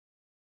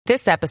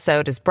This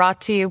episode is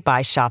brought to you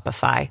by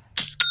Shopify.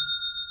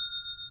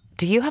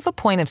 Do you have a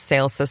point of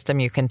sale system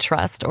you can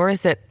trust, or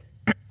is it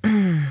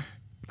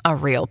a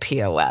real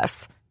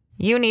POS?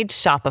 You need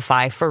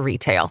Shopify for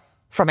retail.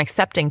 From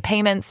accepting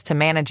payments to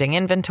managing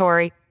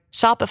inventory,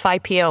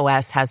 Shopify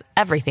POS has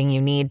everything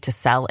you need to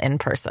sell in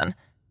person.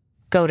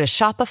 Go to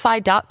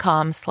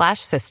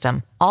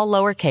shopify.com/system, all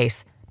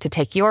lowercase, to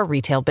take your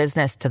retail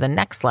business to the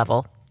next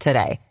level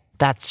today.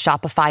 That's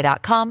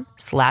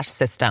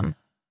shopify.com/system.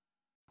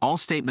 All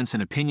statements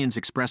and opinions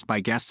expressed by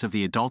guests of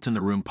the Adult in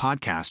the Room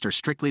podcast are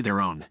strictly their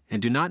own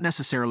and do not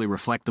necessarily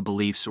reflect the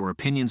beliefs or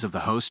opinions of the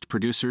host,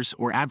 producers,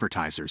 or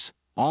advertisers.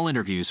 All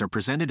interviews are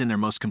presented in their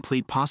most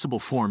complete possible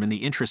form in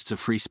the interests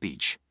of free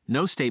speech.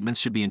 No statements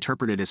should be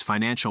interpreted as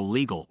financial,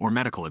 legal, or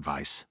medical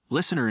advice.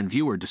 Listener and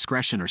viewer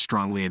discretion are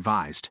strongly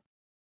advised.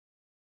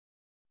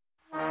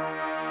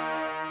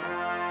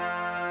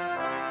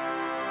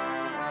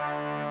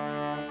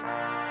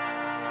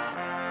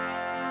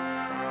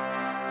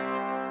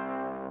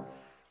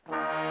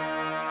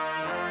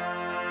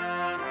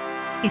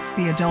 It's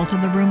the Adult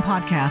in the Room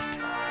podcast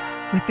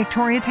with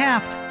Victoria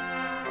Taft.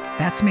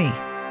 That's me.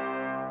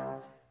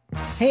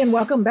 Hey, and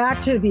welcome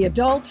back to the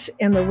Adult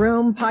in the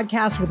Room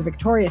podcast with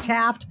Victoria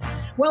Taft.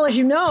 Well, as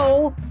you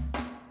know,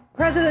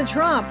 President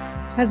Trump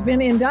has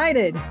been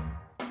indicted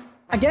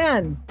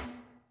again,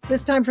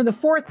 this time for the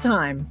fourth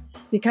time,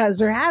 because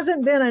there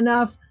hasn't been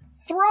enough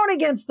thrown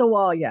against the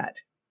wall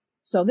yet.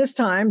 So this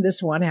time,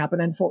 this one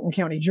happened in Fulton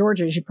County,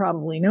 Georgia, as you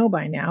probably know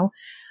by now,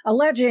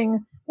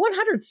 alleging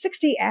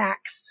 160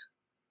 acts,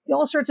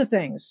 all sorts of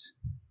things,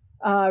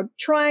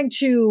 trying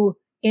to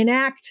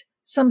enact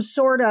some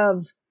sort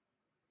of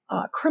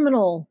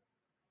criminal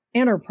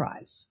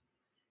enterprise.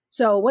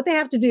 So what they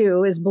have to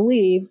do is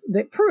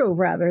prove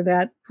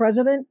that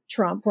President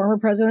Trump, former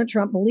President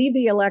Trump, believed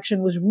the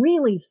election was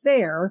really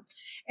fair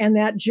and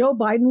that Joe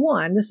Biden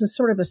won. This is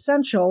sort of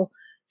essential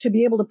to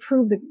be able to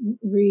prove the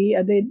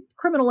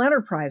criminal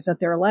enterprise that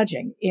they're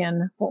alleging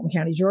in Fulton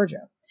County,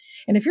 Georgia.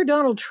 And if you're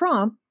Donald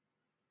Trump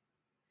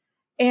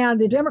and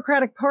the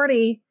Democratic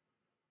Party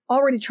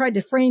already tried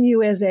to frame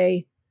you as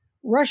a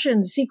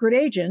Russian secret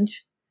agent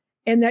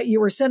and that you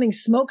were sending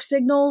smoke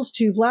signals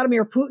to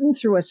Vladimir Putin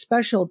through a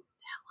special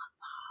telephone.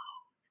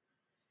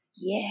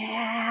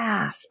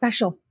 Yeah,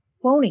 special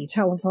phony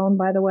telephone,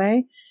 by the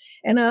way.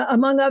 And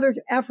among other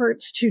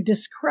efforts to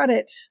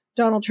discredit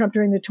Donald Trump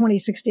during the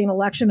 2016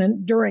 election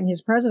and during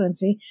his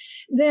presidency,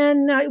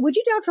 then would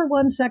you doubt for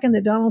 1 second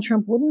that Donald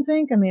Trump wouldn't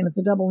think? I mean, it's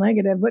a double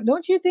negative, but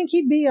don't you think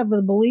he'd be of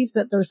the belief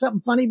that there's something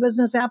funny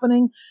business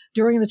happening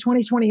during the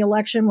 2020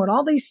 election when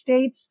all these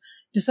states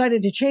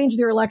decided to change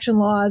their election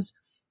laws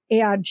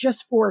and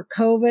just for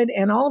COVID,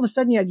 and all of a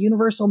sudden you had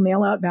universal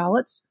mail-out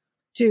ballots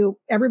to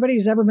everybody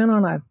who's ever been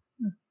on a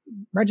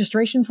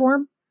registration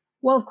form?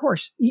 Well, of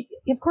course he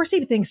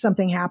thinks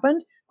something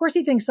happened. Of course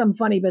he thinks some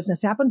funny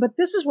business happened, but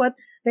this is what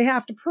they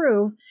have to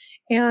prove.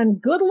 And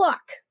good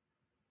luck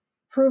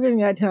proving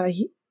that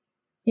he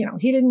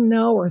didn't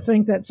know or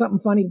think that something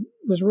funny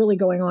was really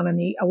going on in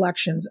the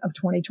elections of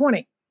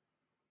 2020.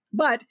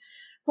 But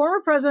former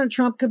President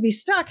Trump could be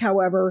stuck,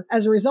 however,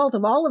 as a result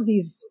of all of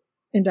these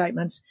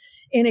indictments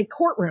in a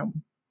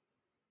courtroom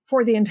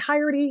for the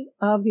entirety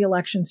of the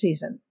election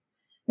season.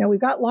 Now,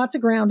 we've got lots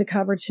of ground to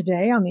cover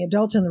today on the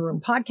Adult in the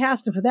Room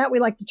podcast. And for that, we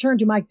like to turn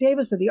to Mike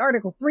Davis of the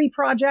Article 3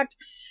 Project,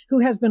 who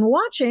has been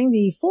watching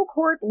the full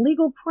court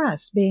legal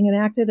press being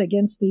enacted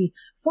against the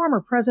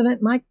former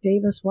president. Mike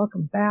Davis,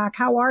 welcome back.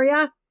 How are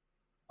you?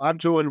 I'm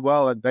doing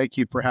well, and thank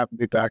you for having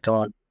me back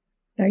on.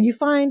 Now, you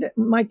find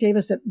Mike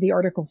Davis at the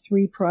Article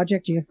 3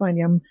 Project. You can find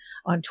him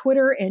on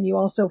Twitter, and you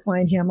also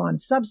find him on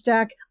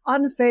Substack,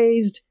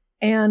 Unfazed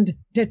and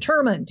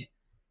Determined.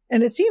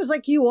 And it seems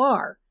like you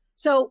are.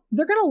 So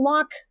they're going to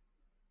lock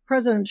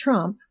President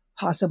Trump,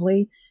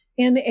 possibly,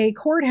 in a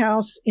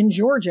courthouse in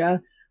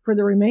Georgia for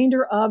the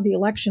remainder of the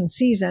election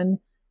season.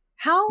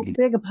 How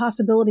big a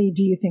possibility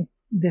do you think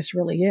this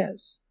really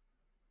is?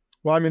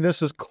 Well, I mean,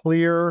 this is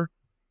clear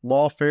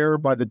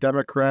lawfare by the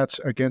Democrats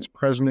against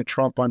President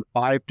Trump on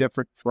 5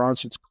 different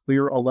fronts. It's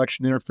clear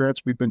election interference.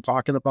 We've been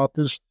talking about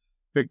this,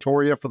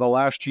 Victoria, for the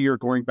last year,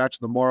 going back to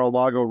the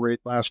Mar-a-Lago raid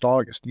last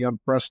August, the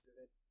unprecedented,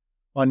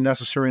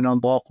 unnecessary, and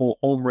unlawful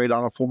home raid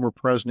on a former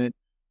president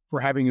for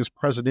having his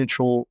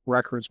presidential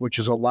records, which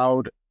is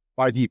allowed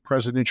by the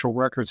Presidential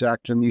Records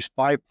Act. And these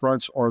 5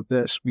 fronts are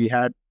this. We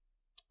had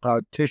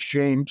Tish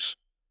James,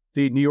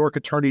 the New York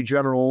Attorney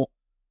General,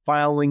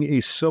 filing a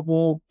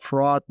civil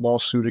fraud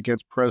lawsuit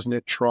against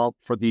President Trump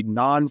for the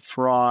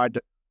non-fraud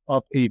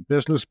of a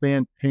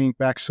businessman paying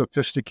back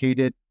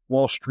sophisticated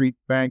Wall Street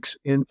banks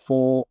in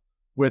full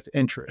with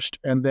interest.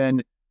 And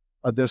then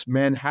this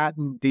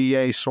Manhattan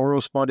DA,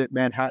 Soros-funded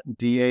Manhattan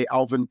DA,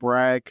 Alvin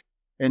Bragg,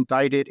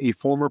 indicted a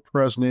former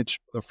president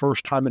for the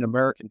first time in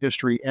American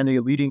history and a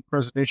leading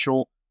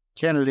presidential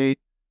candidate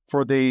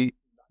for the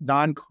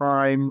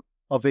non-crime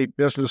of a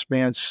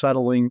businessman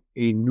settling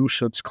a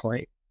nuisance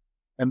claim.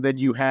 And then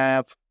you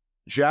have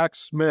Jack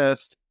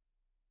Smith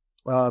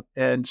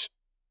and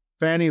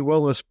Fani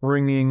Willis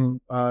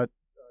bringing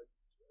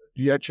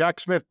Jack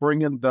Smith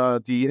bringing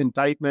the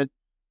indictment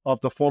of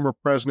the former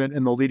president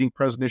and the leading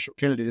presidential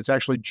candidate. It's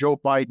actually Joe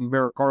Biden,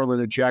 Merrick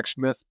Garland, and Jack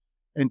Smith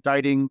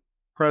indicting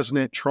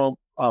President Trump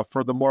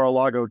for the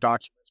Mar-a-Lago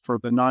documents, for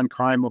the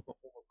non-crime of the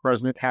former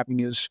president having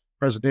his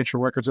presidential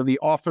records. And the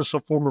office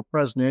of former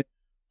president,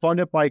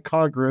 funded by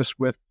Congress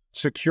with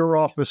secure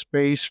office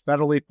space,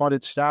 federally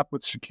funded staff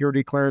with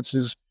security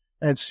clearances,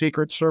 and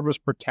Secret Service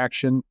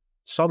protection.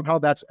 Somehow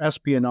that's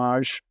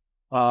espionage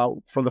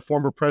for the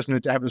former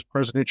president to have his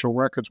presidential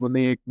records when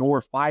they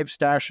ignore 5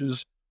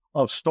 stashes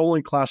of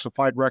stolen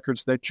classified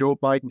records that Joe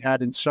Biden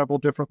had in several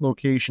different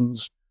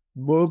locations,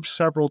 moved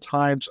several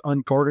times,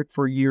 unguarded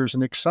for years,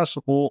 and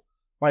accessible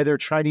by their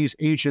Chinese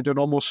agent, and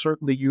almost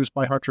certainly used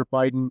by Hunter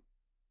Biden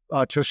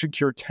to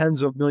secure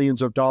tens of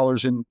millions of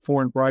dollars in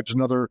foreign bribes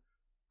and other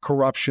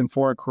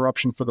foreign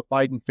corruption for the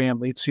Biden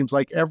family. It seems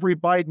like every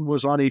Biden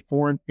was on a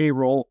foreign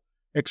payroll,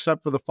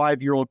 except for the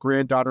 5-year-old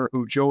granddaughter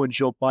who Joe and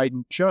Jill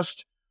Biden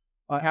just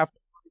after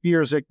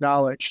years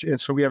acknowledged.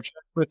 And so we have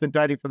Jack Smith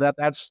indicting for that.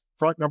 That's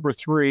front number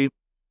 3.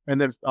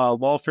 And then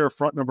lawfare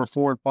front number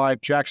 4 and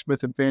 5, Jack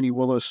Smith and Fani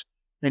Willis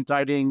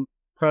indicting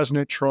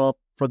President Trump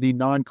for the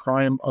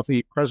non-crime of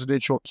a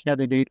presidential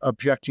candidate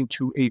objecting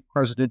to a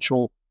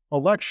presidential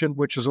election,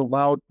 which is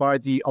allowed by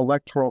the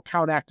Electoral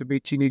Count Act of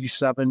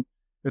 1887.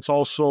 It's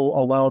also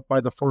allowed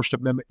by the First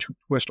Amendment to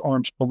twist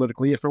arms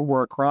politically. If it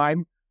were a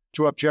crime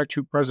to object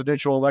to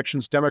presidential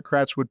elections,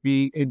 Democrats would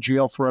be in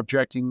jail for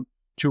objecting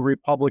to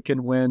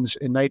Republican wins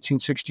in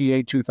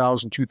 1968,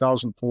 2000,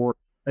 2004,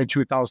 and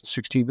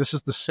 2016. This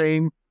is the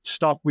same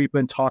stuff we've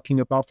been talking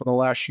about for the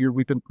last year.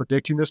 We've been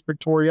predicting this,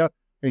 Victoria,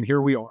 and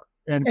here we are.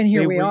 And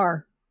here we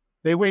are.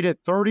 They waited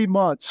 30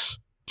 months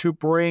to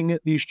bring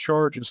these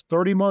charges,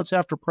 30 months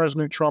after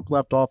President Trump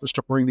left office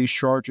to bring these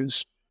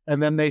charges.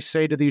 And then they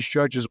say to these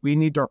judges, we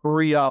need to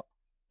hurry up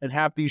and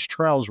have these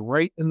trials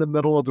right in the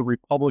middle of the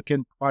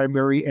Republican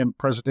primary and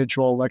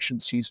presidential election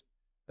season.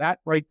 That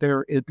right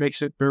there, it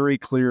makes it very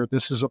clear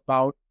this is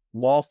about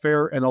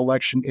lawfare and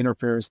election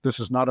interference. This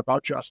is not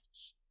about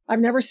justice. I've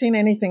never seen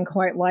anything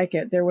quite like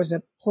it. There was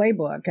a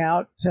playbook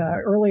out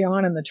early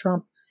on in the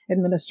Trump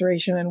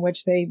administration in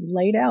which they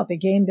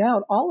gamed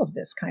out all of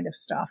this kind of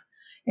stuff.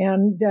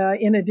 And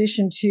in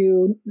addition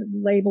to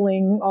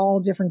labeling all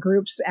different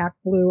groups, Act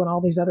Blue and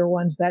all these other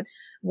ones that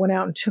went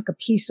out and took a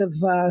piece of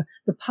the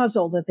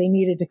puzzle that they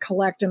needed to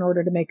collect in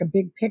order to make a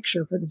big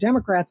picture for the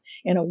Democrats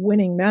and a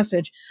winning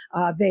message.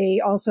 They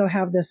also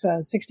have this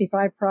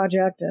 65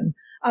 Project and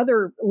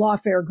other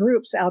lawfare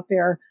groups out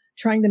there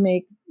trying to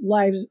make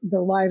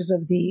the lives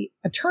of the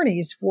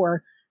attorneys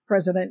for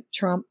President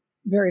Trump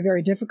very,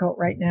 very difficult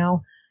right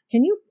now.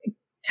 Can you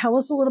tell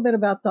us a little bit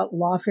about the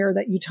lawfare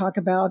that you talk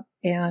about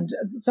and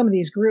some of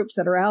these groups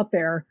that are out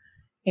there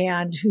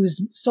and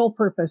whose sole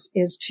purpose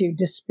is to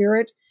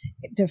dispirit,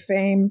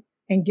 defame,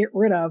 and get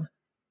rid of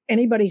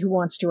anybody who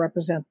wants to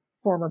represent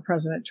former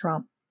President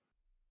Trump?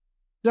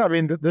 Yeah, I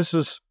mean, this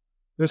is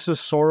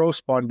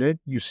Soros funded.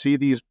 You see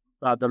these,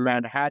 the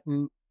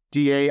Manhattan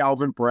DA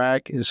Alvin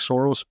Bragg is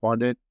Soros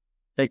funded.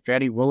 I think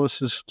Fani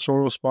Willis is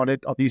Soros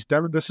funded.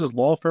 This is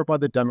lawfare by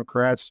the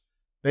Democrats.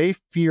 They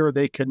fear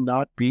they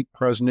cannot beat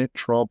President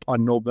Trump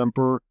on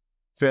November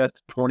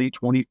 5th,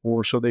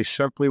 2024, so they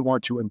simply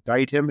want to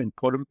indict him and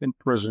put him in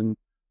prison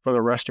for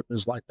the rest of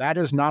his life. That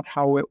is not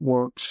how it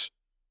works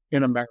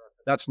in America.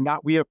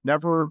 We have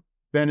never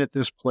been at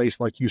this place,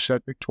 like you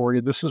said,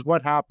 Victoria. This is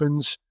what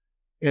happens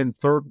in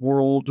third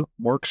world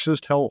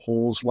Marxist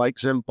hellholes like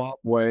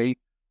Zimbabwe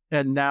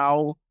and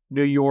now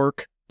New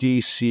York,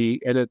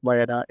 D.C., and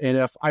Atlanta. And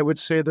if I would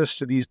say this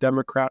to these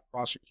Democrat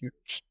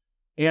prosecutors,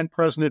 and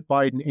President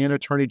Biden and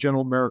Attorney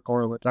General Merrick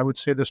Garland, I would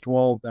say this to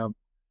all of them.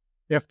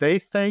 If they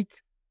think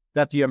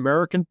that the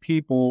American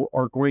people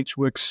are going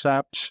to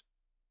accept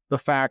the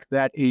fact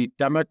that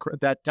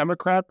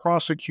Democrat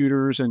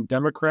prosecutors and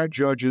Democrat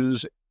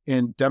judges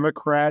in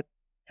Democrat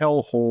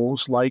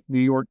hellholes like New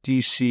York,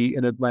 D.C.,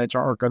 and Atlanta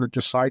are going to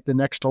decide the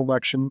next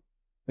election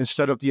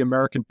instead of the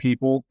American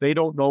people, they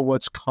don't know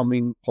what's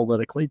coming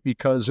politically.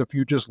 Because if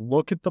you just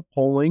look at the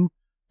polling,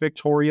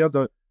 Victoria,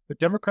 the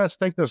Democrats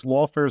think this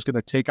lawfare is going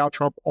to take out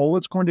Trump. All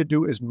it's going to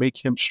do is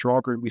make him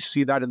stronger. And we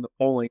see that in the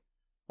polling.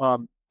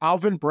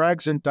 Alvin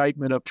Bragg's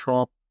indictment of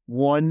Trump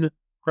won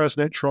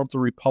President Trump the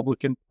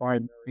Republican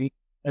primary.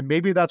 And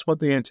maybe that's what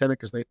they intended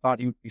because they thought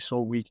he would be so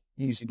weak,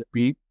 easy to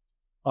beat.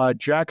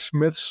 Jack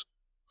Smith's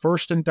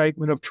first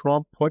indictment of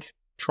Trump put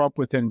Trump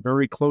within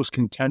very close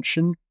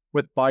contention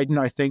with Biden.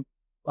 I think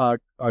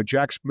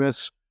Jack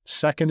Smith's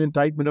second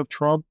indictment of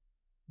Trump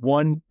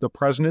won the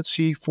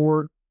presidency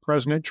for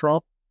President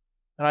Trump.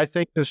 And I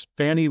think this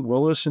Fani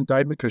Willis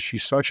indictment, because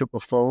she's such a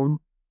buffoon,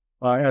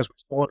 as we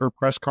saw at her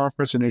press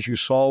conference, and as you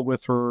saw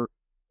with her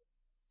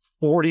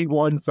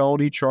 41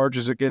 felony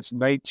charges against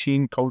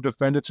 19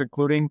 co-defendants,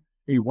 including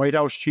a White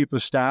House chief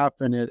of staff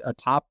and a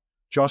top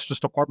Justice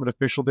Department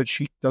official that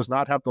she does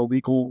not have the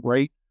legal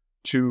right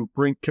to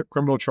bring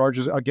criminal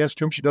charges against,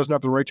 whom she doesn't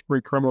have the right to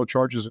bring criminal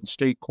charges in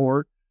state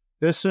court.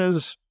 This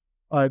is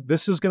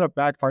going to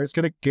backfire. It's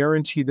going to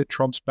guarantee that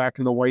Trump's back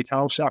in the White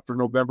House after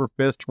November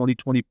 5th,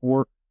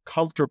 2024.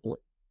 comfortably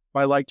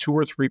by like 2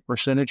 or 3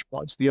 percentage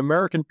points. The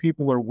American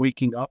people are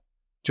waking up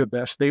to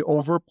this. They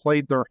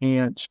overplayed their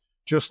hands,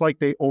 just like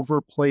they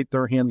overplayed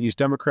their hand. These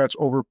Democrats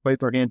overplayed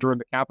their hand during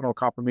the Capitol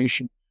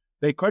confirmation.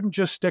 They couldn't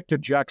just stick to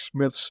Jack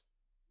Smith's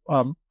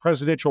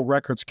presidential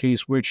records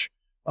case, which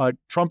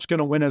Trump's going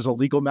to win as a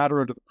legal matter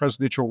under the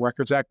Presidential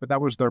Records Act, but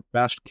that was their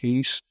best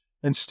case.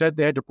 Instead,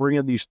 they had to bring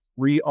in these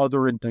 3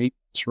 other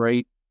indictments,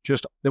 right?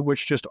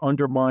 Which just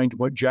undermined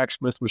what Jack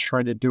Smith was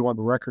trying to do on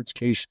the records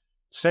case.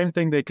 Same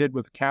thing they did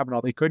with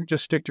Kavanaugh. They couldn't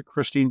just stick to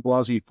Christine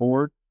Blasey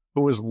Ford,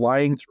 who was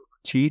lying through her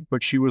teeth,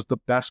 but she was the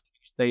best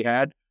case they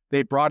had.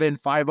 They brought in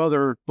 5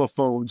 other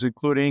buffoons,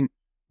 including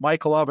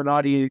Michael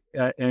Avenatti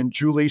and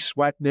Julie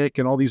Swetnick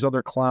and all these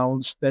other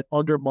clowns that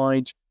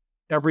undermined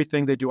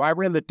everything they do. I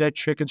ran the dead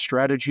chicken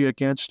strategy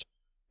against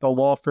the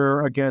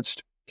lawfare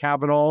against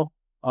Kavanaugh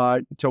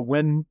to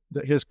win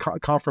his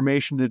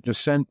confirmation to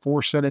send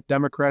 4 Senate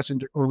Democrats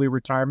into early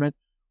retirement.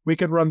 We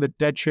can run the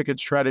dead chicken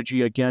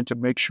strategy again to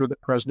make sure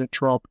that President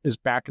Trump is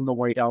back in the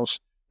White House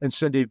and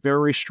send a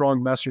very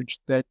strong message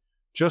that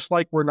just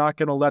like we're not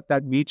going to let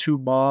that Me Too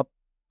mob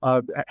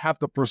have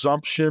the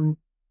presumption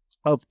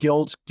of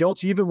guilt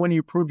even when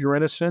you prove your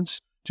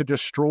innocence, to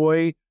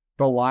destroy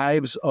the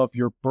lives of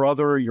your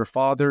brother, your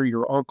father,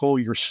 your uncle,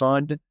 your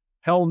son.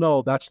 Hell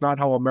no, that's not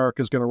how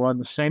America's going to run.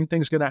 The same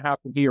thing's going to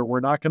happen here.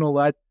 We're not going to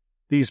let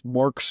these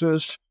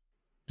Marxists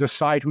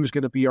decide who's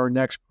going to be our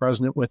next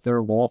president with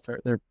their lawfare.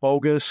 They're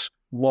bogus,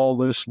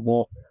 lawless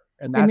lawfare.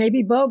 And that's, it may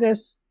be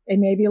bogus, it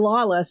may be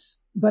lawless,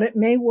 but it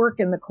may work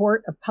in the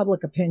court of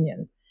public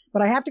opinion.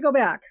 But I have to go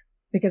back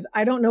because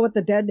I don't know what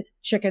the dead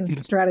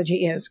chicken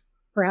strategy is.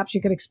 Perhaps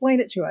you could explain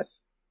it to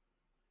us.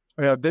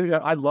 Yeah,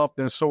 I love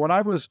this.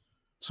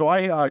 So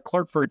I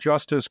clerked for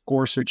Justice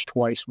Gorsuch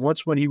twice.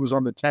 Once when he was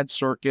on the 10th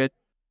Circuit,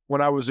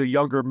 when I was a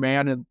younger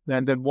man, and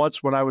then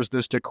once when I was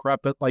this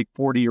decrepit, like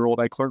 40-year-old,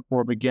 I clerked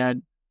for him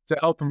again to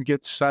help him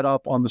get set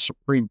up on the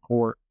Supreme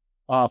Court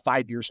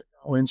 5 years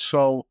ago. And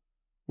so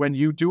when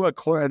you do a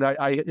clerk, and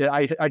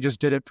I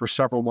just did it for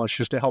several months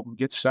just to help him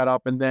get set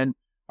up, and then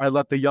I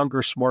let the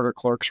younger, smarter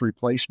clerks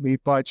replace me.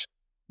 But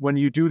when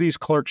you do these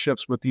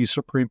clerkships with these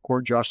Supreme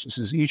Court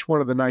justices, each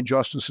one of the 9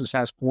 justices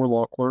has 4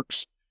 law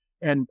clerks.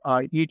 And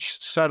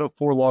each set of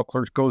 4 law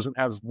clerks goes and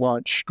has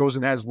lunch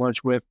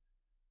with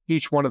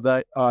each one of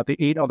the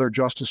 8 other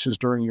justices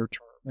during your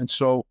term. And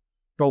so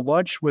the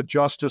lunch with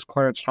Justice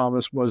Clarence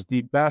Thomas was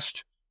the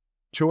best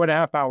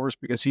 2.5 hours,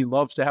 because he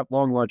loves to have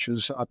long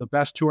lunches, the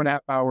best 2.5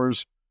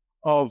 hours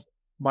of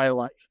my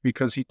life,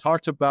 because he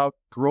talked about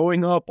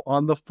growing up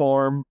on the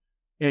farm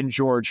in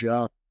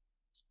Georgia.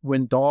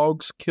 When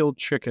dogs killed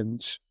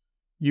chickens,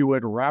 you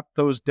would wrap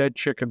those dead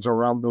chickens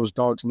around those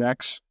dogs'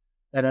 necks.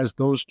 And as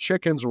those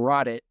chickens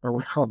rotted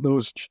around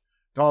those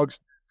dogs'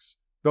 necks,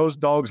 those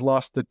dogs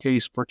lost the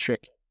taste for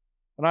chicken.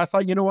 And I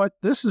thought, you know what?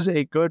 This is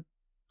a good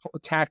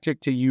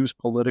tactic to use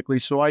politically.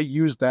 So I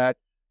used that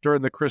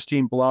during the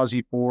Christine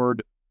Blasey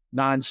Ford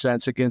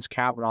nonsense against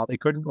Kavanaugh. They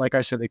couldn't, like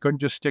I said, they couldn't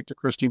just stick to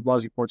Christine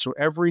Blasey Ford. So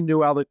every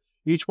new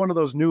each one of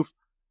those new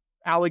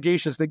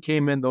allegations that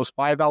came in, those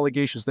 5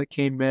 allegations that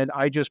came in,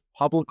 I just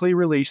publicly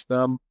released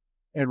them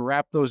and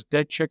wrapped those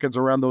dead chickens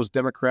around those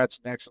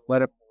Democrats' necks and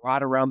let it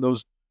rot around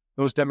those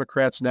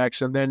Democrats'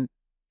 necks. And then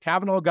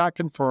Kavanaugh got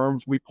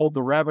confirmed. We pulled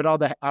the rabbit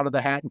out of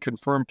the hat and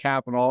confirmed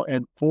Kavanaugh,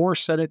 and 4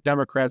 Senate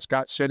Democrats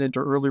got sent into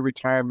early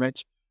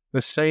retirement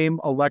the same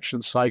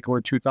election cycle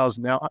in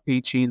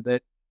 2018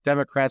 that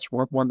Democrats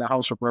won the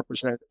House of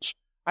Representatives.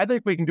 I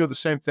think we can do the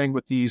same thing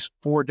with these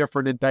 4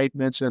 different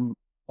indictments, and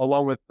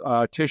along with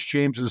Tish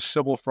James's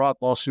civil fraud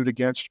lawsuit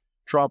against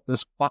Trump,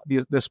 this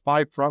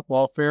 5-front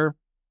lawfare.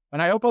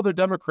 And I hope other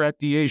Democrat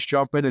DAs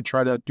jump in and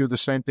try to do the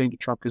same thing to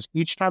Trump, because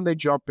each time they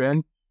jump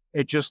in,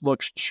 it just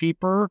looks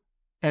cheaper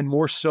and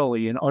more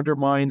silly and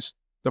undermines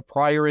the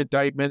prior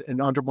indictment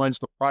and undermines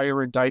the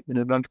prior indictment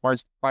and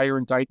undermines the prior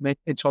indictment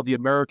until the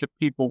American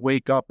people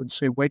wake up and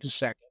say, wait a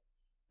second,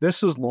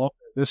 this is lawfare.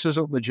 This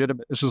isn't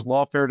legitimate. This is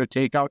lawfare to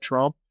take out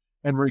Trump.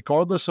 And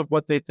regardless of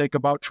what they think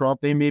about Trump,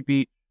 they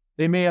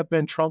may have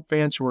been Trump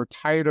fans who are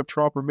tired of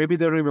Trump, or maybe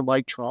they don't even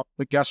like Trump.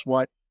 But guess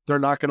what? They're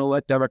not going to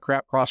let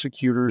Democrat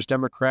prosecutors,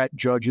 Democrat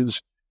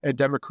judges, and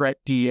Democrat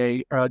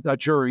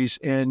juries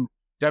in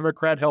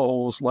Democrat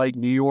hellholes like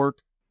New York,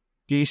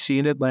 D.C.,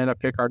 and Atlanta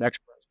pick our next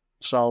president.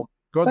 So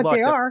good luck.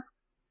 They are.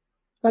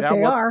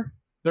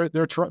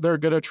 They're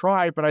going to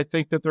try, but I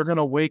think that they're going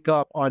to wake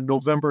up on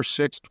November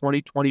 6,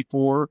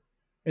 2024,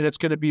 and it's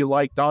going to be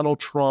like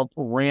Donald Trump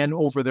ran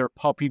over their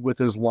puppy with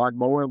his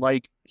lawnmower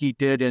like he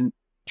did in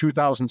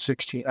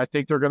 2016. I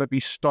think they're going to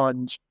be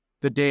stunned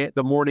the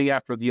morning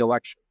after the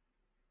election.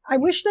 I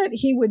wish that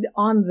he would,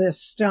 on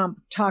this stump,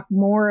 talk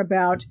more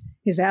about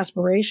his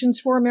aspirations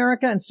for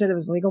America instead of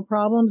his legal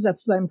problems.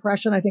 That's the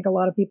impression I think a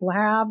lot of people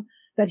have,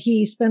 that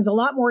he spends a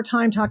lot more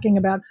time talking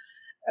about,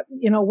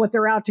 what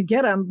they're out to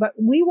get him. But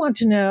we want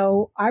to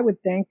know, I would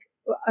think,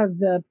 of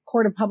the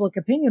court of public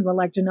opinion would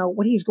like to know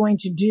what he's going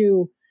to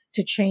do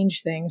to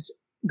change things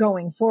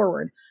going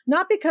forward.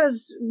 Not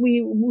because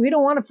we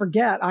don't want to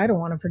forget. I don't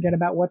want to forget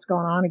about what's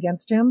going on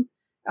against him.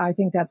 I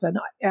think that's an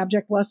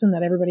abject lesson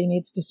that everybody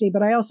needs to see.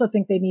 But I also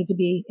think they need to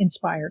be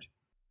inspired.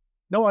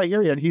 No, I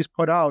hear you. And he's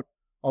put out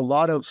a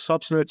lot of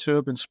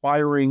substantive,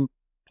 inspiring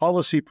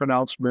policy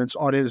pronouncements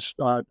on his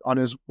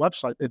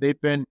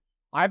website.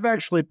 I've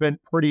actually been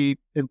pretty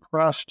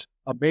impressed,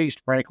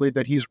 amazed, frankly,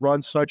 that he's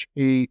run such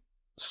a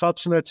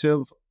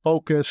substantive,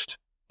 focused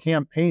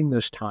campaign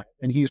this time.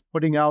 And he's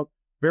putting out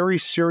very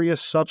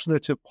serious,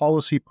 substantive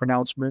policy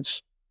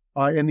pronouncements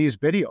in these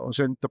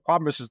videos. And the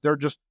problem is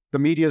the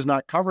media does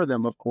not cover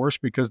them, of course,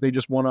 because they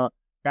just want to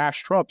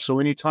bash Trump. So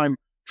anytime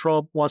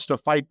Trump wants to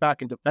fight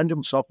back and defend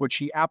himself, which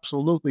he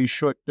absolutely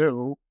should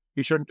do,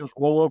 he shouldn't just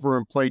roll over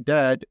and play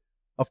dead.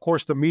 Of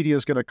course, the media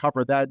is going to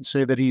cover that and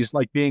say that he's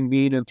like being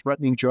mean and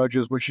threatening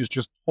judges, which is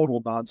just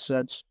total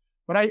nonsense.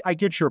 But I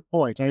get your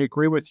point. I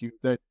agree with you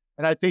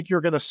and I think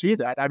you're going to see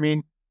that. I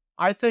mean,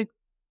 I think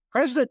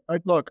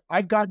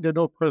I've gotten to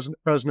know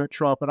President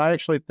Trump, and I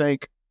actually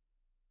think,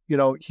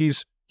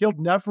 he'll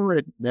never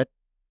admit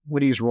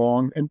when he's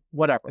wrong and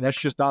whatever. That's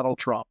just Donald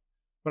Trump.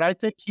 But I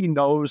think he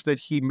knows that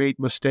he made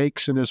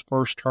mistakes in his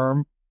first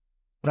term.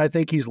 And I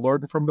think he's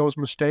learned from those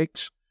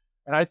mistakes.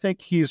 And I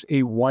think he's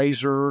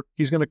going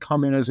to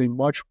come in as a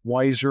much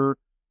wiser,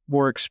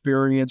 more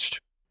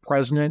experienced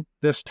president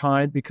this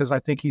time, because I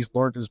think he's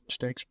learned his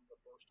mistakes from the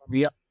first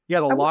time. He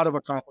had a lot of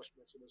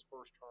accomplishments in his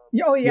first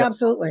term. Oh, yeah,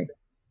 absolutely.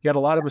 He had a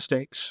lot of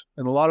mistakes,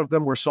 and a lot of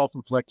them were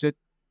self-inflicted.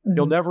 Mm-hmm.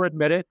 He'll never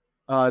admit it.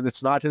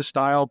 It's not his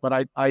style,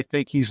 but I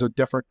think he's a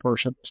different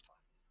person this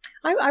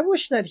time. I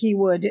wish that he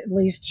would at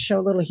least show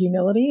a little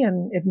humility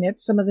and admit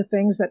some of the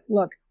things that,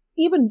 look,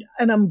 even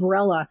an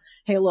umbrella.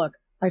 Hey, look,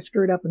 I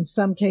screwed up in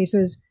some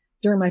cases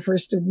during my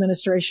first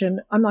administration.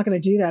 I'm not going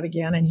to do that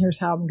again, and here's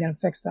how I'm going to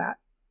fix that.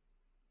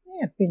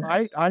 Yeah, it'd be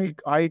nice.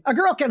 A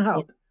girl can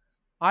hope.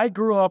 I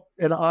grew up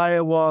in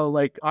Iowa,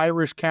 like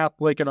Irish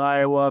Catholic in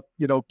Iowa,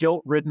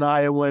 guilt-ridden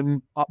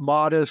Iowan,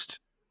 modest.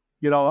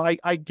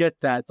 I get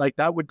that. Like,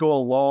 that would go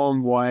a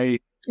long way.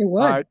 It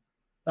would.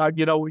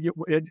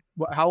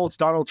 How old's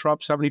Donald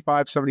Trump?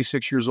 75,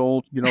 76 years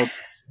old.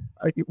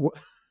 I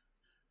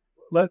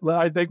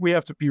think we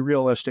have to be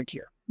realistic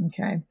here.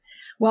 Okay.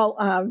 Well,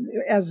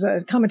 as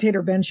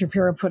commentator Ben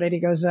Shapiro put it, he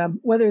goes,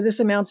 whether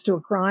this amounts to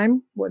a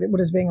crime, what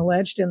is being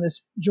alleged in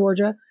this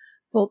Georgia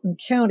Fulton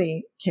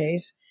County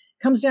case,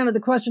 comes down to the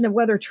question of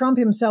whether Trump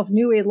himself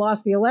knew he had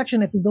lost the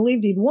election. If he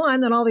believed he'd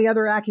won, then all the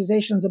other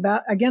accusations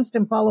against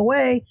him fall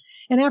away.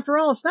 And after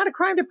all, it's not a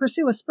crime to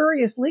pursue a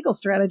spurious legal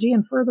strategy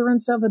in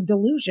furtherance of a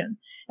delusion,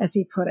 as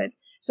he put it.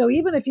 So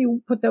even if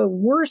you put the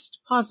worst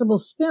possible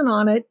spin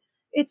on it,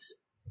 it's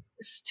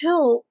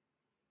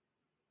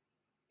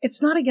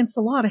not against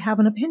the law to have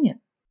an opinion.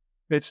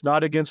 It's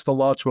not against the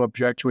law to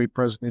object to a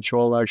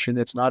presidential election.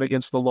 It's not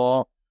against the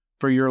law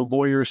for your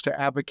lawyers to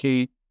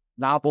advocate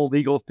novel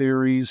legal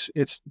theories.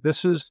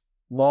 This is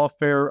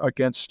lawfare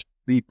against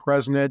the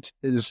president,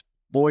 his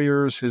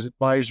lawyers, his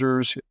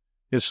advisors,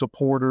 his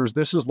supporters.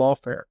 This is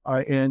lawfare.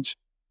 And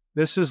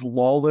this is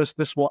lawless.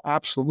 This will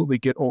absolutely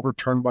get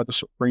overturned by the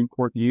Supreme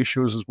Court. The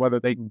issue is whether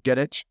they can get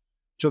it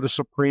to the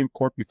Supreme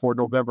Court before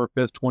November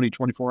 5th,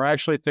 2024. I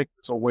actually think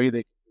there's a way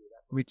they can do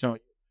that. Let me tell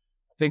you.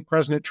 I think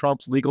President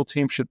Trump's legal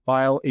team should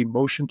file a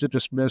motion to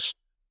dismiss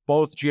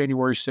both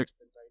January 6th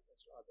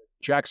indictments, the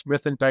Jack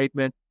Smith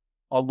indictment,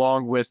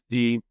 along with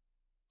the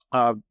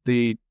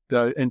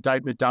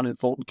indictment down in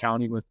Fulton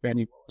County with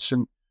Fani Willis.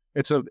 And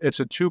it's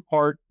a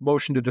two-part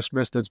motion to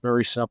dismiss that's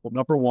very simple.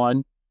 Number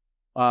one,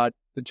 to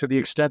the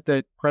extent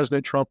that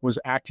President Trump was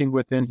acting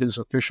within his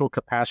official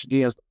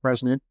capacity as the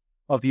president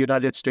of the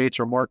United States,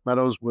 or Mark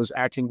Meadows was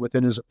acting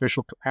within his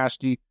official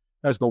capacity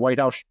as the White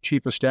House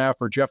chief of staff,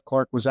 or Jeff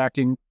Clark was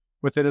acting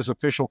within his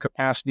official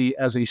capacity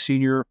as a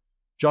senior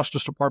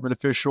Justice Department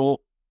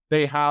official,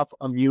 they have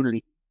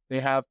immunity.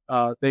 They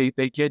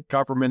get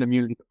government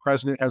immunity. The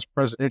president has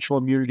presidential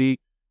immunity.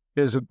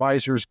 His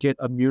advisors get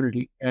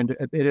immunity. And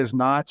it is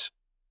not,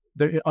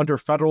 under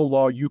federal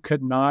law, you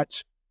could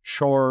not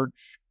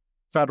charge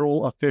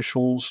federal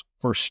officials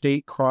for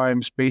state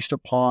crimes based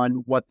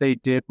upon what they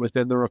did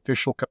within their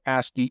official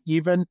capacity,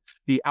 even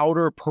the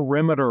outer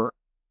perimeter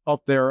of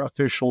their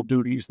official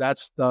duties.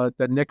 That's the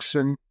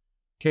Nixon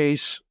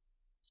case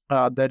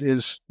that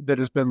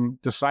has been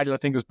decided. I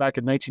think it was back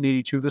in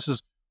 1982. This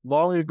is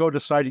long ago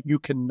decided. You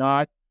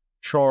cannot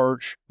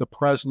charge the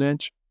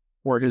president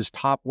or his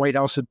top White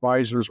House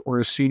advisors or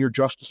his senior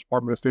Justice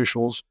Department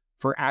officials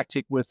for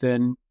acting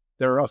within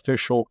their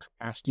official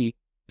capacity,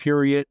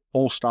 period,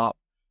 full stop.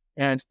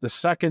 And the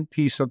second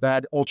piece of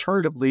that,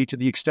 alternatively, to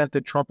the extent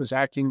that Trump is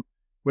acting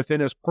within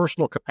his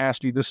personal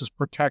capacity, this is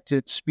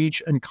protected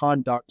speech and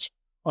conduct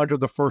under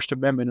the First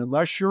Amendment.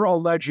 Unless you're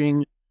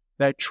alleging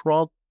that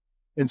Trump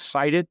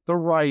incited the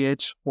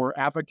riots or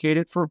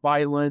advocated for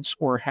violence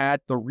or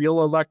had the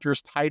real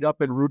electors tied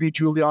up in Rudy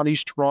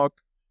Giuliani's trunk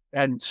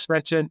and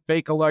sent in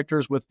fake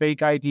electors with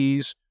fake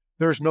IDs,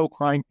 there's no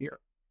crime here.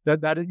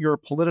 That you're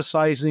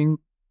politicizing,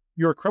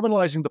 you're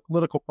criminalizing the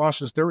political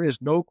process. There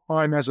is no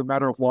crime as a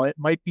matter of law. It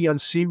might be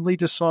unseemly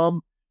to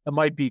some, it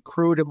might be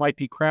crude, it might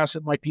be crass,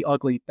 it might be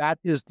ugly. That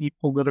is the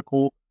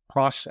political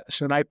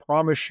process. And I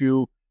promise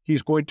you,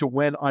 he's going to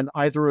win on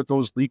either of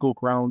those legal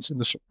grounds in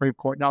the Supreme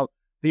Court. Now,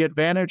 the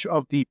advantage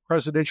of the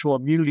presidential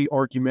immunity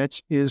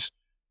argument is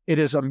it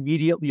is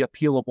immediately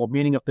appealable,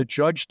 meaning if the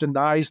judge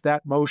denies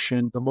that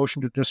motion, the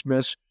motion to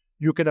dismiss,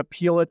 you can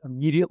appeal it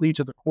immediately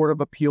to the Court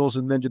of Appeals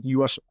and then to the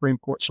U.S. Supreme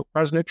Court. So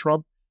President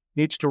Trump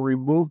needs to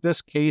remove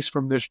this case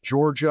from this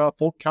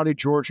Fulton County,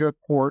 Georgia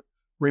court,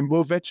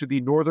 remove it to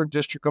the Northern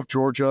District of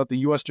Georgia, the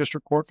U.S.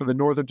 District Court for the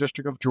Northern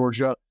District of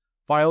Georgia,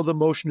 file the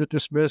motion to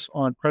dismiss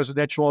on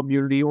presidential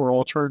immunity or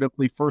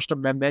alternatively First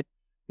Amendment.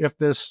 If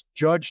this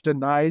judge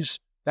denies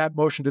that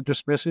motion to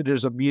dismiss, it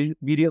is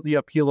immediately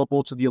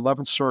appealable to the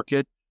 11th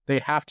Circuit. They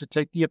have to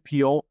take the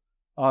appeal.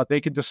 They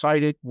can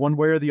decide it one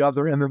way or the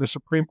other, and then the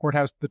Supreme Court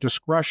has the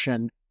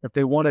discretion. If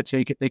they want to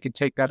take it, they can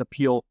take that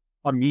appeal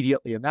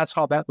immediately. And that's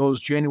how those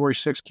January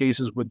 6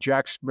 cases with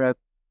Jack Smith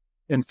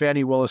and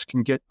Fani Willis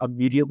can get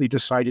immediately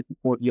decided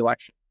before the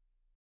election.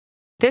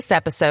 This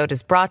episode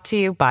is brought to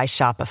you by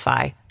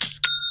Shopify.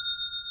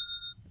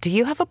 Do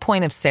you have a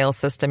point of sale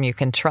system you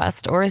can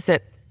trust, or is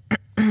it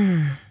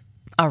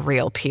a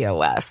real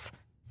POS?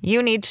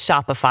 You need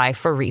Shopify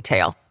for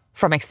retail.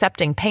 From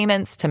accepting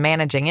payments to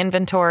managing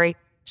inventory,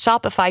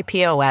 Shopify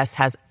POS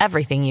has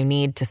everything you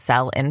need to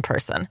sell in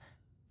person.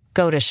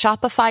 Go to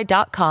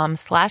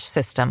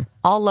shopify.com/system,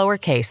 all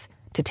lowercase,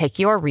 to take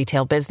your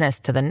retail business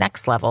to the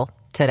next level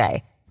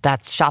today.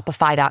 That's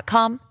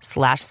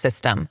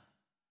shopify.com/system.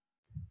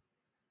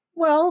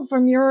 Well,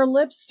 from your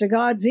lips to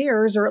God's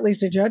ears, or at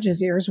least a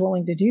judge's ears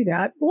willing to do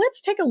that, let's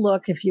take a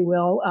look, if you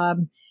will,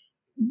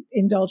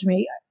 indulge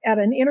me, at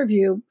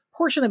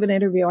portion of an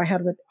interview I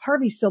had with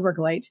Harvey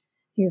Silverglate.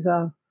 He's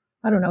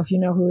I don't know if you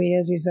know who he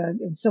is. He's a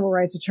civil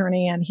rights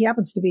attorney, and he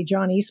happens to be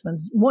John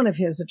Eastman's, one of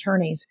his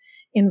attorneys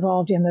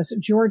involved in this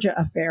Georgia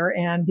affair.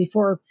 And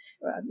before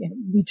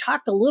we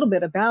talked a little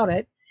bit about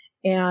it,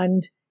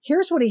 and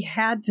here's what he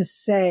had to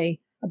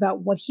say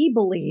about what he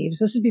believes.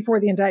 This is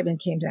before the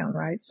indictment came down,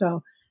 right?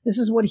 So this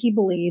is what he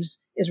believes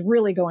is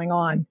really going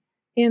on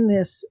in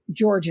this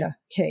Georgia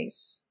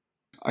case.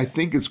 I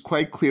think it's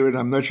quite clear, and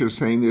I'm not just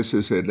saying this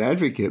as an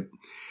advocate,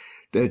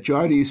 that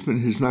John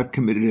Eastman has not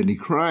committed any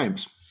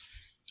crimes.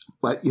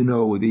 But,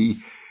 the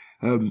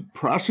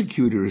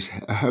prosecutors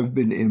have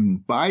been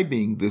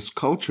imbibing this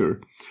culture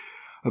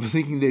of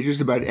thinking that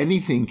just about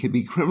anything can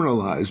be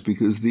criminalized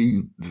because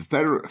the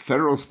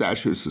federal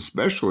statutes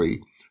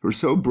especially are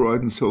so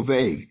broad and so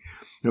vague.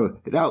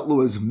 It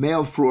outlaws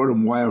mail fraud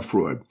and wire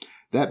fraud.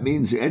 That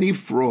means any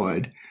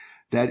fraud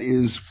that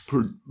is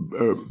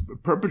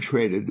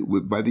perpetrated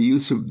by the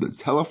use of the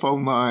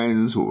telephone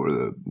lines or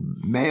the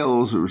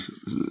mails or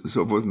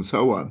so forth and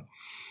so on.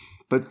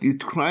 But the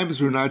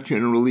crimes are not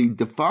generally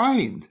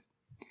defined.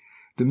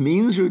 The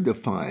means are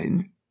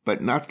defined,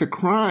 but not the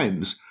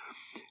crimes.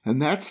 And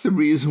that's the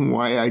reason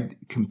why I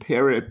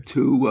compare it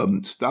to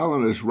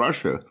Stalinist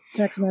Russia,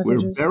 text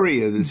messages, where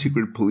Beria, the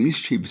secret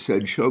police chief,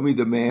 said, "Show me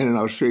the man and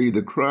I'll show you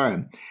the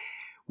crime."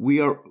 We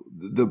are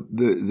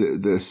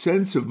the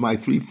sense of my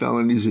 3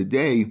 felonies a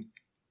day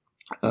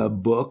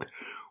book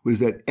was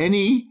that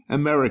any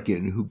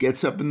American who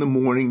gets up in the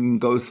morning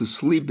and goes to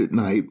sleep at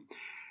night,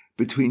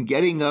 between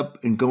getting up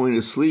and going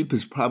to sleep,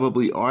 has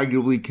probably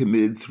arguably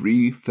committed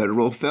 3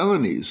 federal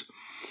felonies.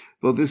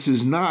 Well, this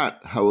is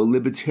not how a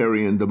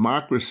libertarian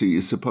democracy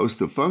is supposed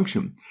to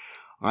function.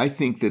 I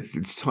think that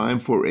it's time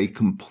for a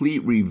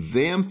complete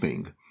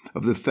revamping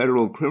of the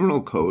federal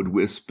criminal code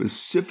where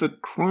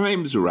specific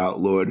crimes are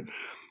outlawed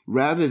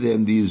rather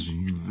than these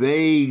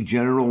vague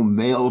general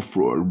mail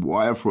fraud,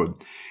 wire fraud,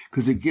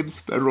 because it gives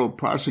federal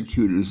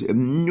prosecutors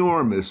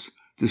enormous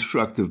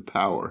destructive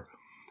power.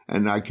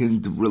 And I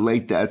can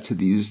relate that to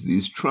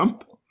these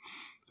Trump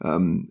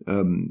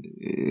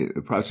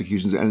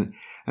prosecutions. And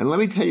let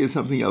me tell you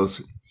something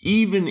else.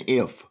 Even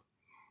if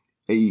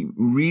a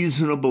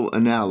reasonable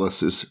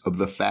analysis of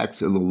the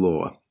facts and the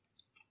law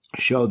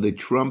show that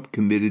Trump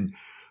committed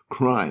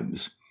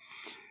crimes,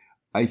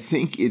 I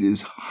think it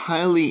is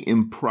highly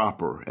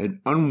improper and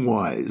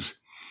unwise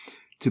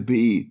to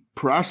be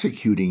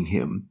prosecuting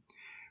him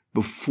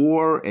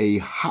before a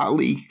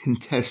highly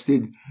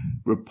contested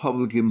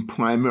Republican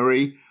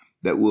primary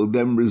that will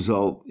then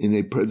result in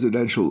a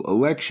presidential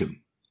election.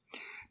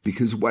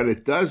 Because what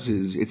it does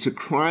is it's a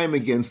crime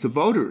against the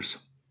voters,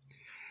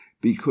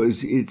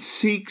 because it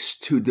seeks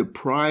to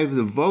deprive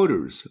the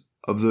voters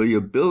of the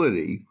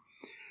ability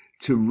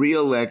to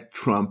reelect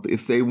Trump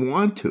if they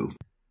want to.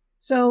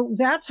 So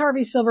that's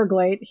Harvey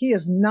Silverglate. He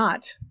is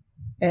not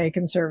a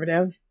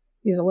conservative.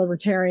 He's a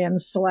libertarian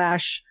 /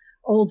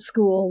 old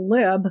school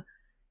lib.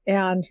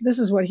 And this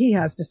is what he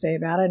has to say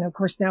about it. And of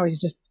course, now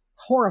he's just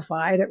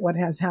horrified at what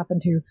has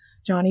happened to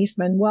John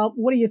Eastman. Well,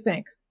 what do you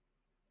think?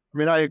 I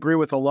mean, I agree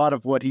with a lot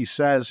of what he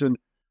says. And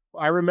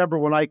I remember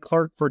when I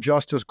clerked for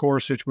Justice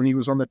Gorsuch when he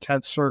was on the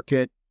 10th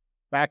Circuit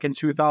back in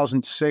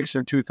 2006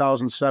 and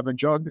 2007,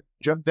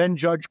 then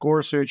Judge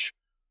Gorsuch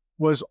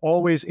was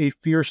always a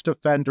fierce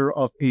defender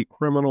of a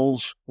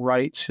criminal's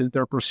rights,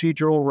 their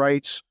procedural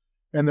rights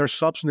and their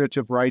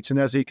substantive rights. And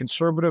as a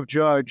conservative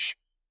judge,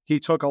 he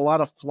took a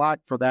lot of flack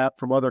for that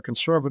from other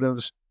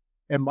conservatives.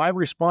 And my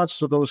response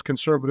to those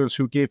conservatives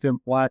who gave him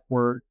flack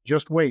were,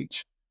 just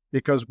wait,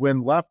 because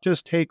when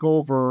leftists take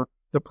over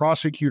the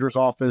prosecutor's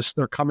office,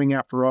 they're coming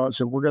after us,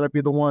 and we're going to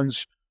be the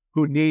ones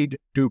who need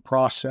due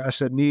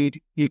process and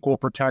need equal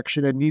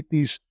protection and need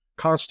these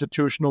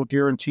constitutional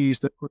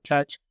guarantees that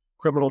protect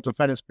criminal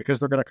defendants, because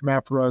they're going to come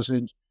after us.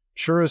 And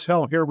sure as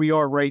hell, here we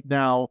are right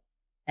now,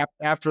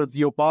 after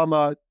President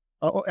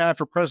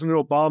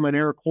Obama and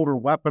Eric Holder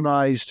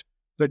weaponized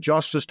the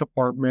Justice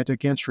Department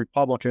against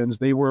Republicans.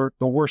 They were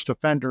the worst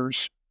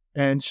offenders.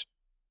 And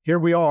here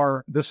we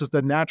are. This is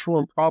the natural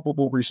and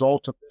probable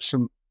result of this.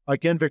 And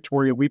again,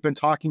 Victoria, we've been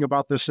talking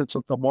about this since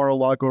the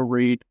Mar-a-Lago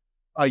raid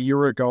a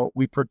year ago.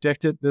 We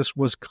predicted this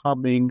was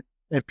coming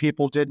and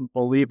people didn't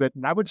believe it.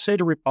 And I would say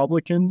to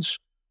Republicans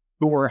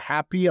who are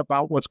happy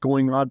about what's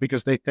going on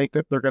because they think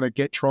that they're going to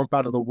get Trump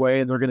out of the way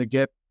and they're going to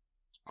get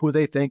who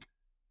they think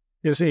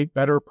is a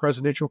better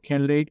presidential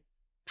candidate,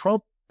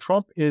 Trump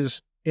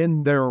is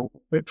in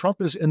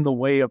the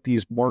way of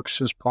these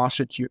Marxist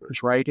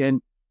prosecutors, right?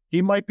 And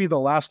he might be the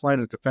last line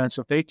of defense.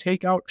 If they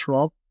take out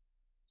Trump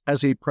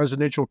as a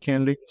presidential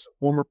candidate, as a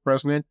former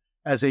president,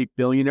 as a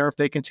billionaire, if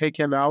they can take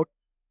him out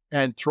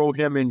and throw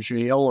him in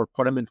jail or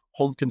put him in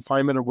home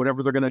confinement or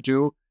whatever they're going to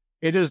do,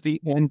 it is the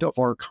end of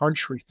our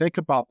country. Think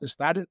about this.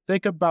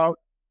 Think about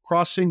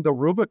crossing the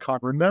Rubicon.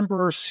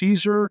 Remember,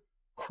 Caesar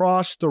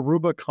crossed the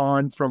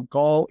Rubicon from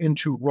Gaul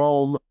into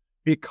Rome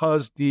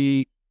because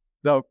the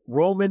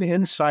Roman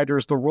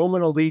insiders, the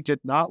Roman elite, did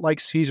not like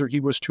Caesar.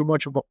 He was too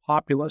much of a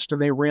populist, and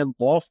they ran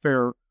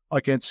lawfare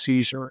against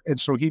Caesar. And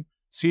so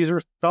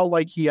Caesar felt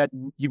like he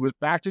was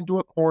backed into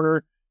a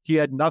corner. He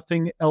had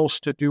nothing else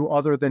to do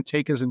other than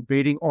take his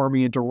invading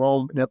army into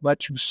Rome, and it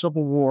led to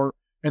civil war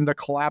and the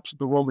collapse of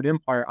the Roman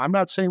Empire. I'm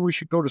not saying we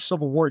should go to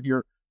civil war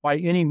here by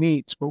any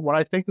means, but what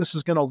I think this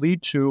is going to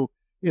lead to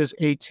is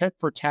a tit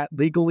for tat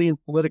legally and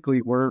politically,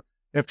 where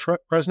if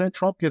President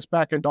Trump gets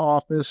back into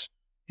office,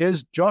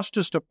 his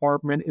Justice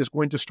Department is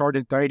going to start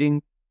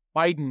indicting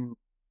Biden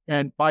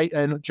and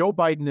Joe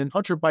Biden and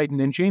Hunter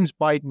Biden and James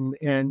Biden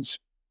and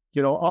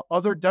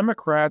other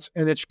Democrats,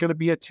 and it's going to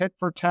be a tit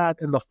for tat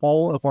in the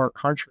fall of our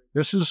country.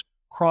 This is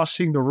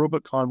crossing the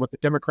Rubicon, what the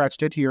Democrats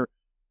did here.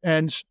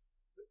 And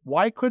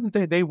why couldn't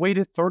they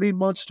waited 30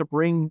 months to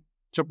bring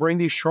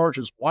these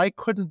charges? Why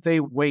couldn't they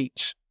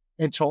wait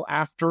until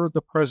after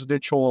the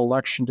presidential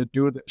election to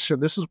do this?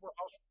 And this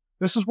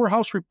is where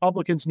House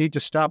Republicans need to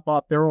step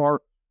up. There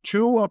are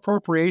two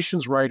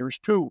appropriations writers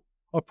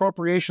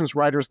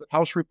that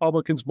House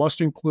Republicans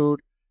must include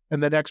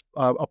in the next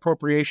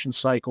appropriation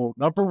cycle.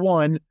 Number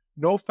one,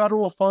 no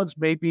federal funds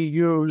may be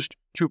used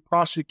to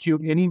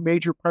prosecute any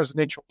major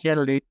presidential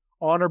candidate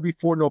on or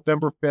before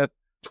November 5th,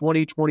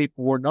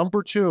 2024.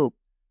 Number two,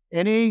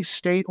 any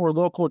state or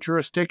local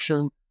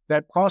jurisdiction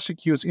that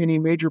prosecutes any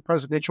major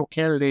presidential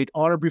candidate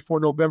on or before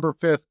November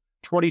 5th,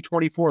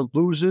 2024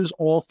 loses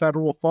all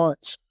federal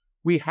funds.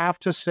 We have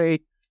to say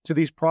to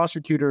these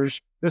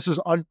prosecutors, this is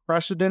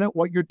unprecedented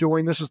what you're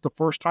doing. This is the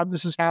first time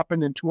this has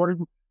happened in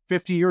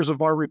 250 years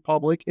of our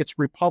republic. It's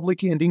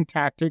republic-ending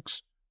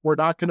tactics. We're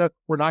not gonna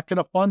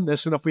fund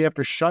this, and if we have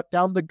to shut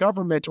down the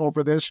government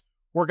over this,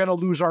 we're gonna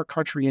lose our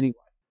country anyway.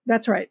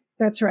 That's right.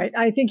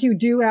 I think you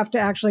do have to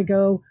actually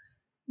go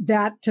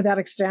to that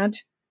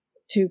extent,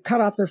 to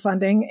cut off their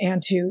funding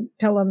and to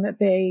tell them that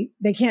they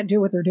can't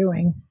do what they're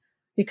doing,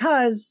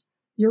 because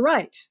you're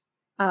right.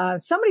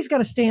 Somebody's got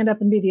to stand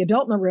up and be the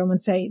adult in the room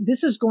and say,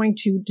 this is going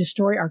to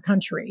destroy our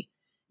country.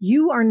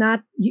 You're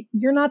not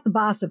the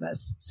boss of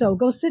us. So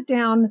go sit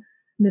down,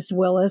 Miss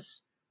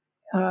Willis,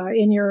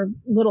 in your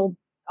little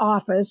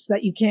office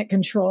that you can't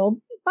control.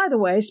 By the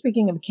way,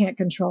 speaking of can't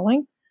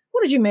controlling,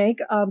 what did you make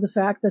of the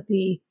fact that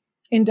the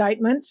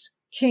indictments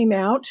came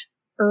out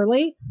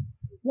early?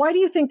 Why do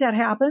you think that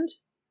happened?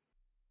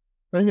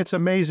 I think it's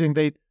amazing.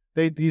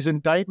 These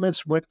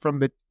indictments went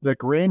from the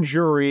grand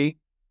jury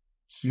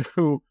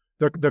to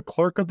the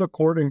clerk of the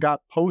court and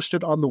got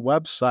posted on the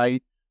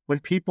website. When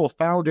people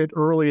found it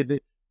early,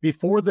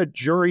 before the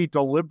jury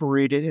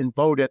deliberated and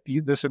voted,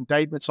 this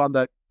indictment's on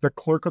the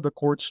clerk of the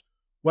court's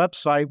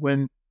website.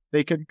 When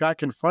they got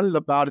confronted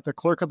about it, the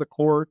clerk of the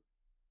court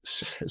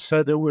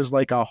said it was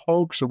like a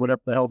hoax or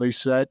whatever the hell they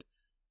said.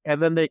 And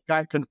then they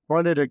got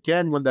confronted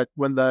again when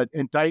the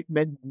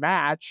indictment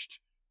matched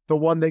the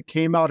one that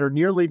came out, or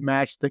nearly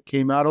matched that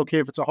came out. Okay,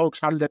 if it's a hoax,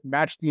 how did it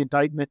match the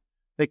indictment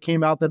that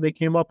came out? Then they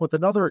came up with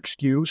another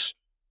excuse,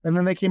 and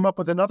then they came up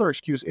with another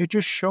excuse. It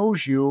just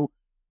shows you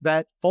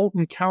that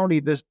Fulton County,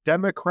 this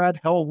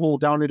Democrat hellhole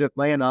down in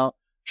Atlanta,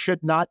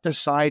 should not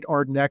decide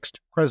our next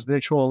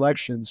presidential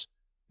elections.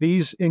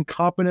 These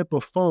incompetent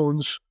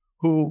buffoons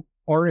who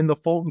are in the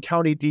Fulton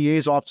County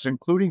DA's office,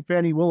 including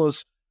Fani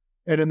Willis,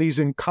 and in these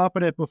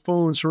incompetent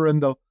buffoons who are in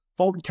the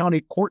Fulton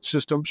County court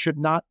system, should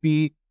not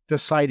be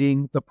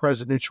deciding the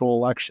presidential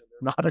election.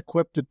 They're not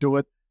equipped to do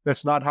it.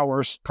 That's not how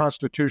our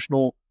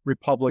constitutional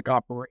republic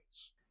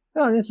operates.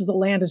 Oh, this is the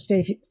land of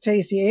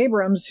Stacey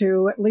Abrams,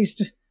 who at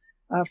least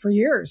for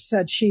years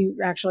said she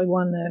actually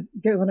won the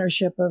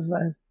governorship of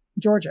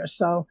Georgia.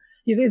 So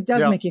It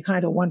does make you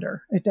kind of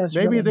wonder. It does.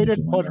 Maybe really they make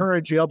didn't you put wonder. her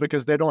in jail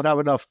because they don't have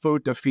enough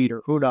food to feed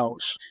her. Who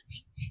knows?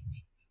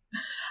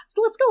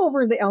 So let's go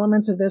over the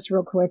elements of this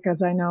real quick,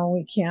 as I know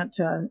we can't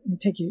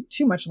take you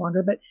too much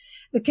longer. But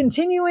the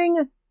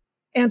continuing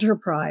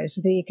enterprise,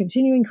 the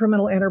continuing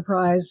criminal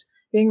enterprise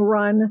being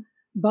run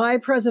by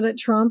President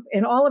Trump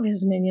and all of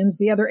his minions,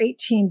 the other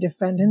 18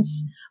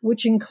 defendants,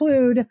 which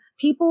include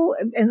people,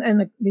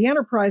 and the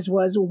enterprise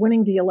was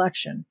winning the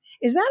election.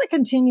 Is that a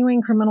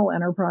continuing criminal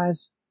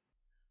enterprise?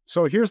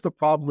 So here's the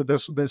problem with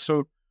this.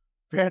 So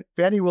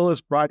Fani Willis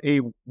brought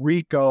a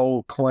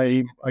RICO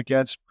claim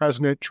against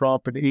President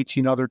Trump and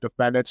 18 other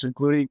defendants,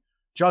 including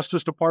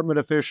Justice Department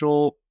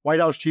official, White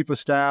House chief of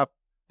staff,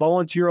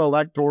 volunteer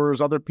electors,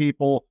 other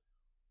people.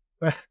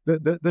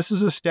 This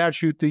is a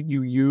statute that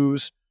you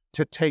use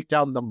to take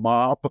down the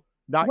mob,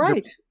 not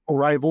your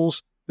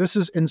rivals. This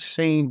is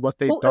insane what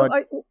they've done.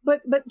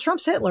 But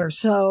Trump's Hitler,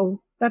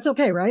 so that's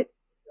okay, right?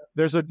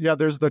 There's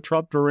the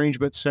Trump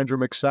derangement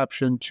syndrome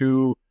exception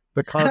to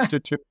the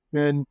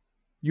Constitution,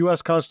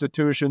 U.S.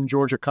 Constitution,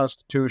 Georgia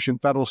Constitution,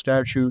 federal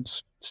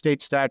statutes,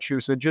 state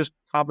statutes, and just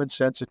common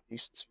sense and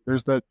decency.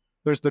 There's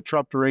the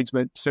Trump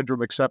derangement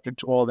syndrome exception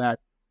to all that.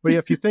 But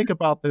if you think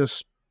about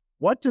this,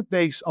 what did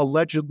they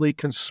allegedly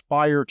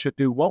conspire to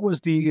do? What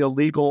was the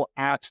illegal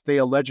act they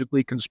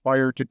allegedly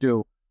conspired to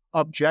do?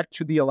 Object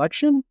to the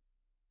election?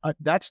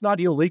 That's not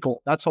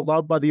illegal. That's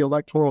allowed by the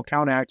Electoral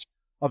Count Act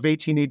of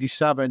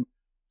 1887.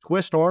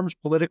 Twist arms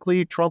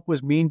politically. Trump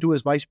was mean to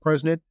his vice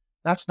president.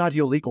 That's not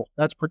illegal.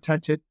 That's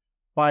protected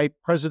by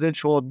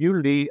presidential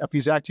immunity. If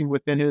he's acting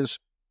within his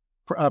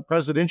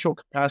presidential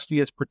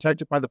capacity, it's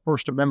protected by the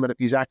First Amendment if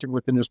he's acting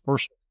within his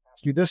personal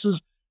capacity. This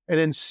is an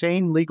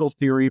insane legal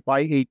theory by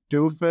a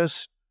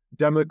doofus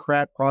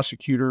Democrat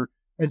prosecutor,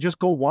 and just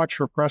go watch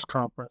her press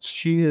conference.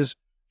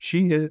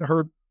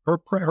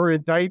 Her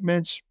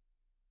indictments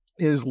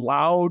is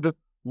loud,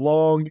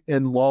 long,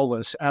 and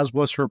lawless, as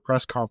was her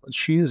press conference.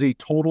 She is a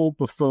total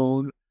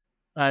buffoon.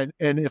 And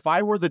if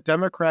I were the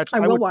Democrats, I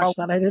will watch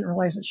that. I didn't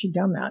realize that she'd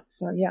done that.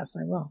 So yes,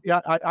 I will. Yeah,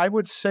 I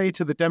would say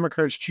to the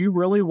Democrats, do you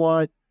really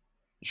want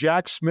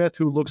Jack Smith,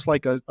 who looks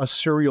like a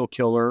serial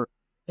killer,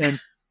 and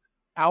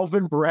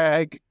Alvin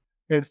Bragg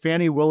and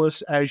Fani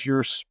Willis as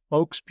your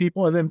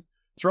spokespeople, and then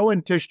throw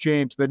in Tish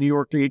James, the New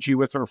York AG,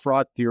 with her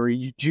fraud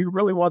theory? Do you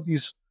really want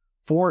these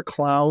four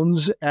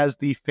clowns as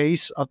the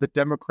face of the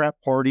Democrat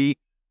Party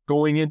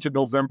going into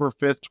November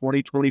 5th,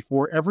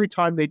 2024? Every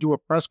time they do a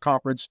press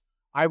conference,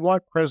 I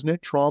want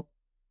President Trump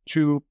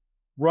to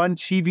run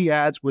TV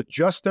ads with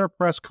just their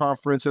press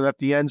conference and at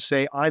the end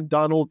say, I'm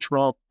Donald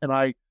Trump and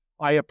I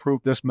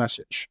approve this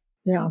message.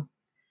 Yeah.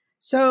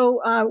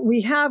 So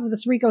we have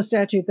this RICO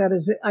statute that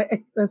is,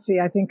 let's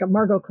see, I think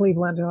Margot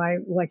Cleveland, who I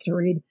like to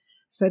read,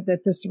 said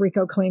that this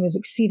RICO claim is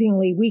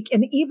exceedingly weak.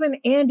 And even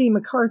Andy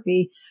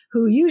McCarthy,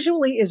 who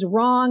usually is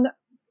wrong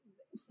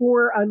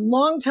for a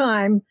long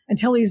time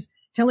until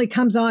he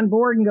comes on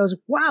board and goes,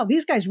 wow,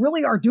 these guys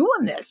really are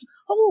doing this.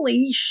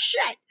 Holy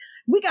shit.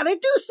 We got to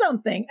do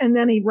something. And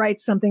then he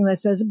writes something that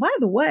says, by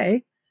the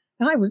way,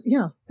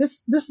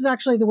 this is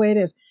actually the way it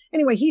is.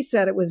 Anyway, he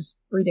said it was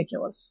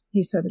ridiculous.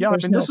 He said,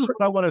 this is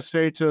what I want to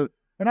say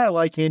and I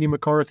like Andy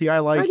McCarthy.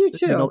 I do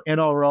too.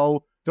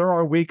 NRO. There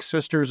are weak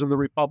sisters in the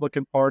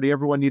Republican Party.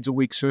 Everyone needs a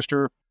weak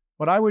sister.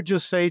 But I would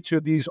just say to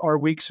these our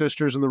weak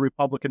sisters in the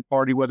Republican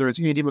Party, whether it's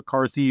Andy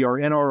McCarthy or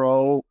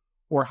NRO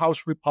or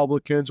House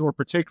Republicans or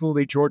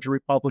particularly Georgia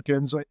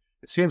Republicans, it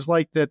seems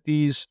like that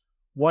these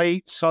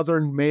white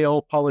Southern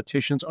male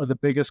politicians are the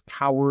biggest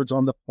cowards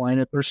on the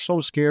planet. They're so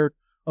scared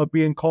of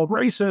being called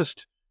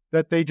racist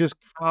that they just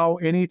cow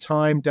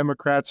anytime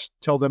Democrats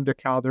tell them to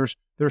cow.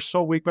 They're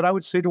so weak. But I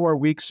would say to our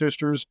weak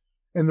sisters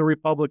in the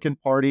Republican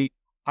Party,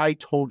 I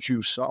told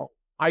you so.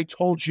 I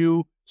told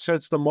you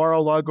since the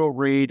Mar-a-Lago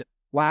raid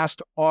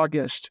last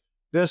August,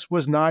 this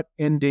was not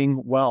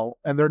ending well.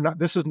 And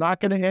this is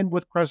not going to end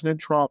with President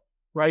Trump,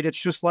 right?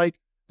 It's just like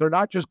they're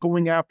not just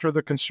going after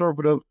the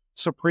conservative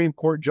Supreme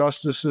Court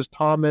justices,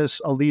 Thomas,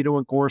 Alito,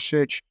 and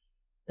Gorsuch,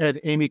 and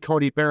Amy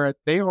Coney Barrett.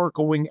 They are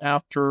going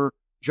after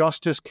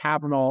Justice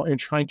Kavanaugh and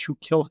trying to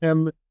kill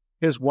him,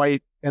 his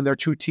wife, and their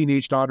two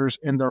teenage daughters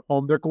in their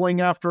home. They're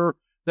going after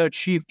the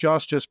Chief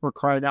Justice, for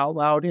crying out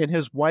loud, and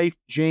his wife,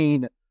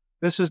 Jane.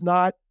 This is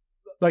not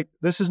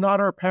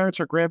our parents'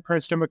 or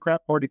grandparents'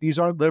 Democrat Party. These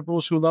aren't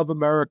liberals who love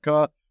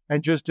America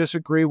and just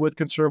disagree with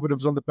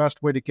conservatives on the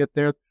best way to get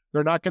there.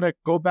 They're not going to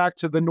go back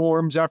to the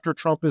norms after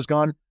Trump is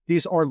gone.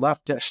 These are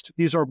leftist.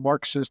 These are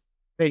Marxist.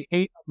 They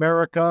hate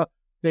America.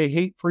 They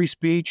hate free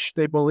speech.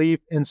 They believe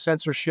in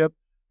censorship.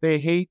 They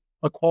hate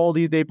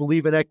equality. They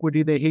believe in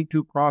equity. They hate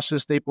due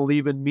process. They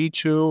believe in Me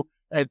Too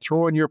and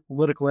throwing your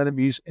political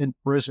enemies in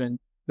prison.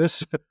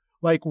 This,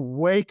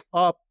 wake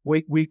up,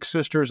 weak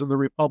sisters in the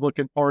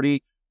Republican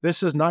Party.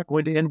 This is not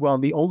going to end well.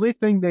 And the only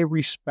thing they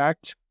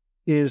respect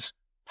is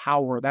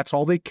power. That's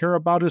all they care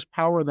about is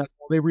power, and that's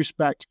all they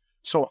respect.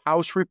 So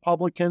House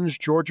Republicans,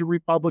 Georgia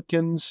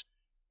Republicans,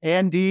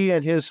 Andy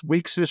and his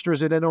weak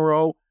sisters at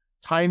NRO,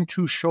 time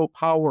to show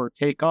power.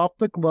 Take off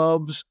the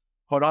gloves,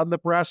 put on the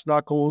brass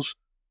knuckles,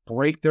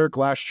 break their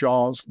glass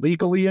jaws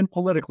legally and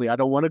politically. I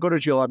don't want to go to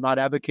jail. I'm not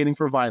advocating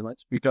for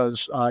violence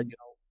because,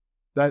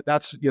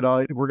 that's,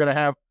 we're going to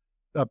have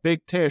a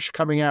big Tish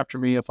coming after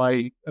me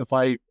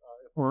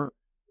or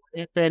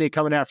Aunt Fanny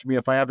coming after me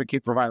if I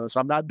advocate for violence.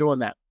 I'm not doing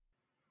that.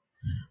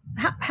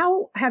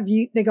 How have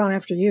they gone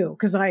after you?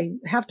 Because I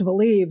have to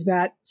believe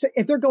that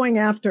if they're going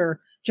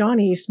after John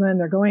Eastman,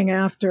 they're going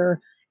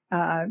after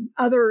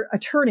other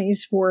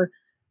attorneys for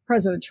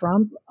President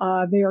Trump.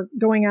 They are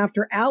going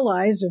after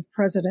allies of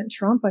President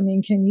Trump. I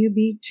mean, can you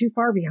be too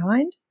far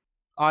behind?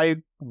 I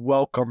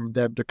welcome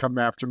them to come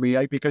after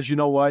me because you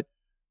know what?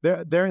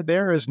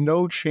 There is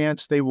no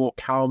chance they will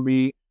cow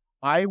me.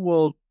 I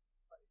will,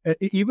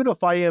 even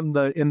if I am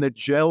in the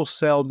jail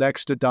cell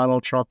next to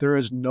Donald Trump, there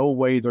is no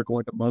way they're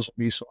going to muzzle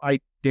me. So I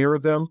dare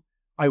them.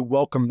 I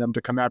welcome them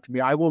to come after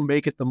me. I will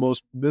make it the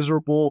most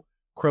miserable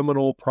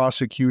criminal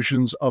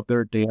prosecutions of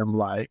their damn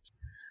lives.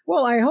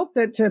 Well, I hope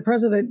that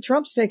President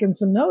Trump's taken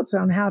some notes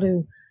on how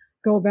to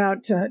go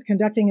about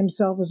conducting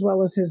himself as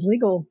well as his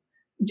legal.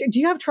 Do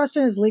you have trust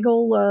in his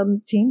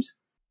legal teams?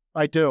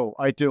 I do.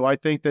 I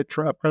think that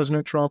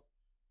President Trump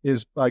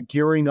is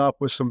gearing up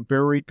with some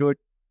very good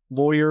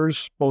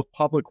lawyers, both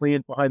publicly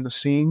and behind the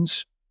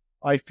scenes.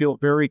 I feel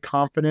very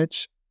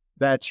confident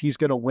that he's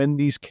going to win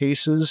these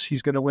cases.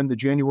 He's going to win the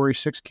January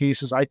 6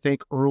 cases, I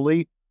think,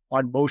 early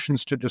on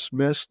motions to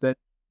dismiss that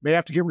may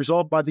have to get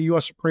resolved by the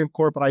U.S. Supreme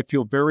Court, but I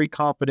feel very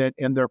confident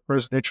in their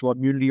presidential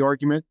immunity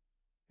argument.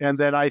 And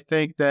then I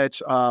think that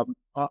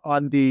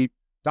on the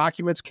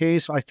documents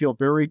case, I feel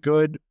very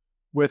good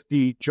with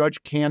the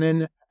Judge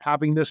Cannon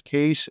having this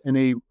case in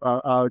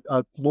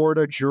a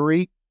Florida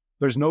jury.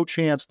 There's no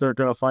chance they're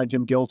going to find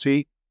him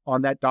guilty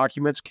on that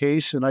documents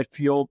case. And I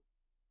feel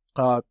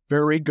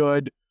very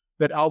good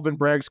that Alvin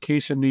Bragg's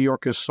case in New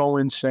York is so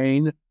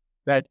insane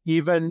that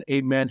even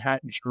a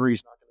Manhattan jury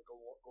is not going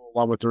to go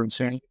along with their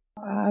insanity.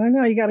 I don't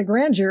know. You got a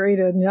grand jury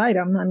to indict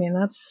him. I mean,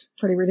 that's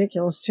pretty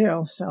ridiculous,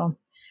 too. So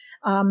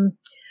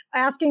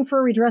asking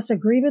for redress of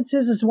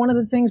grievances is one of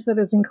the things that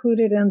is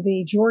included in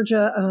the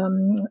Georgia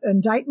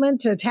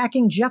indictment,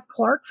 attacking Jeff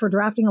Clark for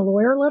drafting a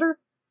lawyer letter.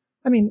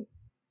 I mean,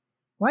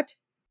 what?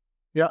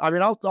 Yeah, I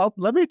mean, I'll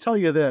let me tell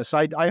you this.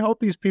 I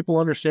hope these people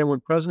understand when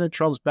President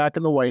Trump's back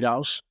in the White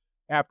House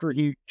after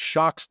he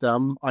shocks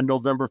them on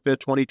November 5th,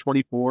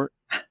 2024,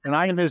 and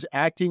I am his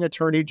acting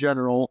attorney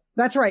general.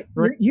 That's right.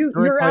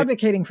 You're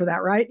advocating for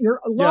that, right?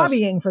 You're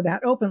lobbying for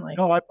that openly.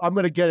 No, I'm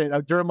going to get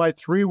it. During my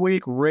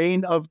 3-week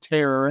reign of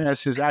terror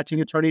as his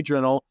acting attorney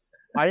general,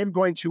 I am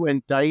going to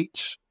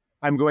indict,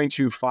 I'm going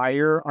to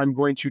fire, I'm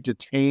going to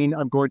detain,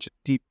 I'm going to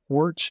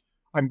deport,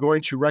 I'm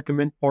going to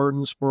recommend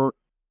pardons for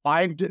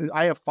I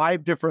have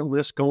 5 different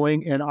lists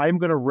going, and I'm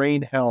going to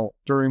rain hell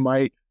during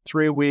my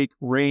 3-week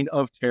reign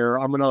of terror.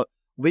 I'm going to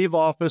leave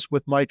office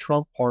with my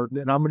Trump pardon,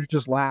 and I'm going to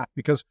just laugh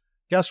because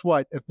guess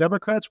what? If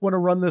Democrats want to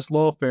run this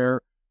lawfare,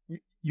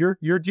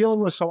 you're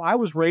dealing with. So I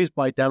was raised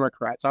by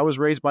Democrats. I was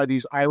raised by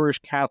these Irish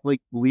Catholic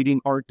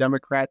bleeding heart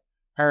Democrat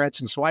parents,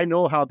 and so I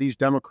know how these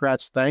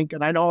Democrats think,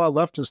 and I know how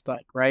leftists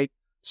think, right?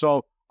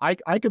 So I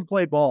can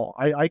play ball.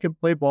 I can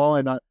play ball,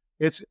 and I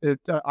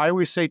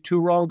always say 2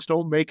 wrongs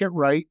don't make it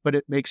right, but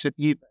it makes it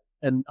even.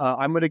 And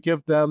I'm going to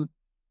give them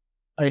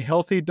a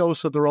healthy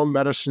dose of their own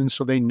medicine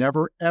so they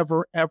never,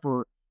 ever,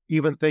 ever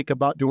even think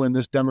about doing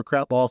this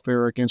Democrat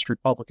lawfare against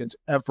Republicans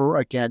ever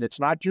again. It's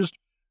not just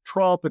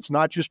Trump. It's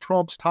not just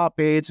Trump's top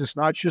aides. It's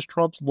not just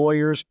Trump's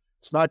lawyers.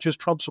 It's not just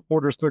Trump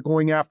supporters. They're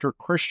going after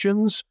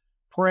Christians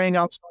praying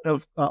outside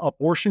of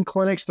abortion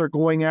clinics. They're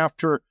going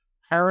after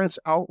parents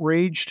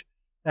outraged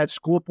at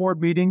school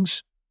board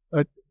meetings.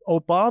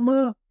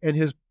 Obama and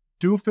his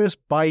doofus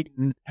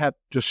Biden have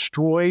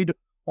destroyed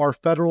our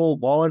federal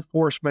law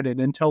enforcement and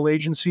intel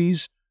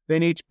agencies. They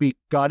need to be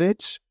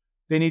gutted.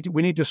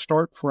 We need to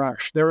start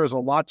fresh. There is a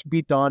lot to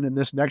be done, and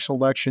this next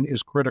election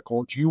is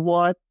critical. Do you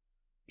want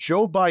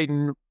Joe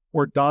Biden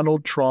or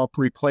Donald Trump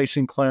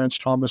replacing Clarence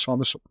Thomas on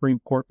the Supreme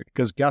Court?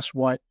 Because guess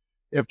what?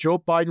 If Joe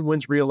Biden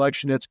wins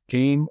re-election, it's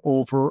game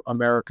over,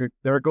 America.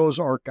 There goes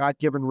our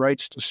God-given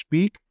rights to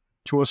speak,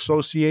 to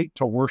associate,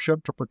 to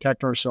worship, to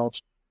protect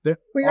ourselves.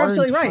 You're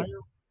absolutely right.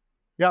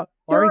 Yeah.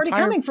 They're already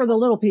coming for the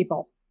little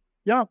people.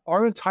 Yeah.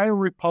 Our entire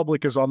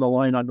republic is on the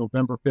line on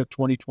November 5th,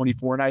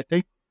 2024.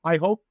 And I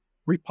hope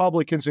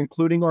Republicans,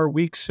 including our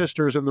weak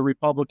sisters in the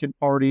Republican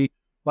Party,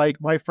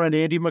 like my friend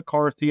Andy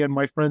McCarthy and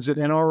my friends at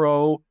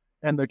NRO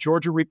and the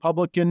Georgia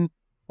Republican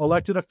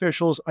elected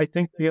officials,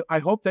 I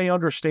hope they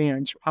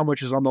understand how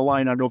much is on the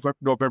line on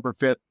November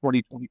 5th,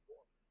 2024.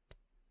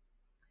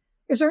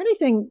 Is there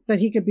anything that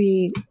he could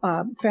be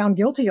found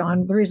guilty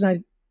on? The reason I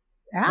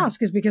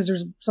ask is because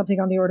there's something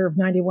on the order of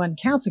 91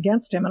 counts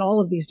against him in all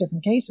of these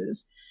different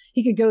cases.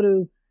 He could go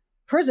to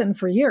prison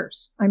for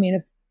years. I mean,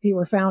 if he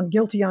were found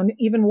guilty on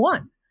even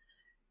one.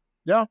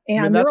 Yeah.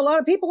 And there are a lot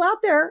of people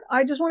out there.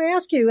 I just want to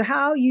ask you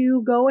how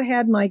you go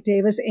ahead, Mike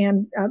Davis,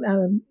 and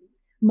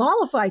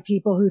mollify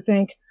people who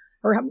think,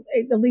 or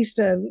at least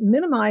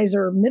minimize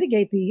or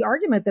mitigate the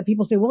argument that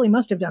people say, well, he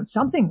must have done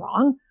something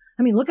wrong.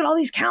 I mean, look at all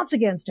these counts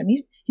against him.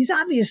 He's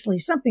obviously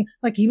something,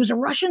 like he was a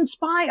Russian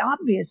spy,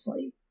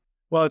 obviously.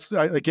 Well,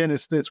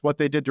 it's what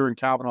they did during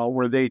Kavanaugh,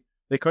 where they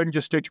couldn't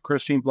just stick to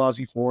Christine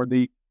Blasey Ford.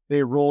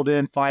 They rolled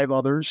in 5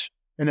 others,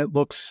 and it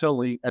looks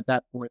silly at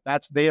that point.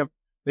 They have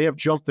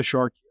jumped the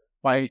shark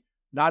by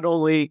not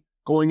only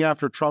going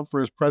after Trump for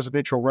his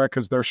presidential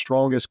records, their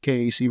strongest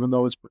case, even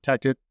though it's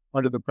protected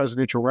under the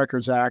Presidential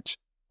Records Act.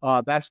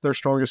 That's their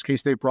strongest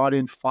case. They brought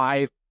in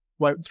 3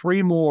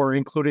 more,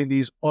 including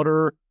these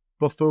utter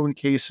buffoon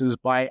cases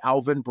by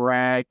Alvin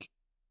Bragg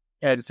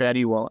and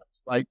Fani Willis.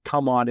 Like,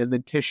 come on. And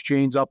then Tish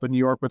James up in New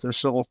York with her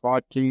civil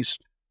fraud case.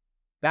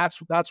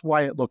 That's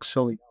why it looks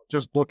silly.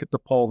 Just look at the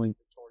polling,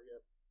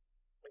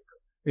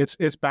 Victoria.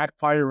 It's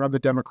backfiring on the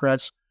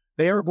Democrats.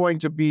 They are going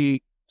to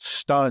be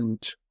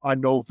stunned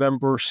on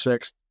November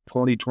 6th,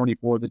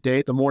 2024,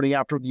 the morning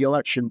after the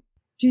election.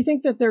 Do you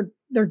think that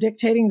they're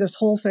dictating this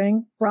whole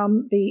thing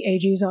from the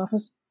AG's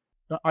office?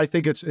 I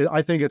think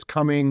it's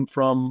coming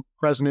from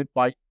President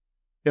Biden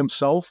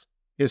himself,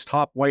 his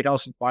top White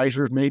House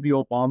advisors. Maybe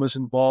Obama's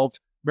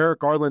involved. Merrick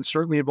Garland's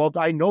certainly involved.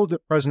 I know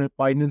that President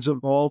Biden is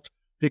involved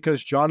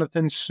because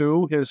Jonathan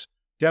Sue, his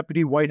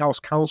deputy White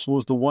House counsel,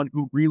 is the one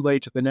who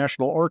relayed to the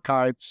National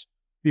Archives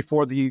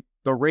before the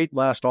raid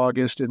last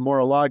August in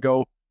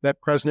Mar-a-Lago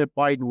that President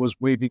Biden was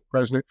waiving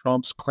President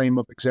Trump's claim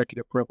of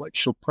executive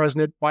privilege. So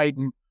President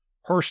Biden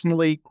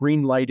personally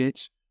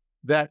greenlighted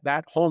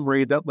that home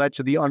raid that led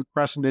to the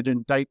unprecedented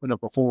indictment of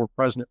a former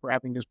president for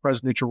having his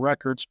presidential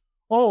records.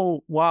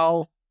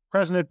 While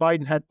President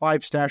Biden had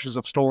 5 stashes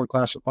of stolen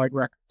classified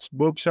records,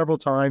 moved several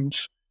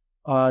times,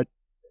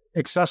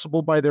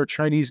 accessible by their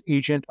Chinese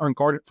agent,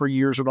 unguarded for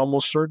years, and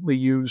almost certainly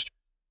used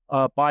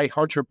by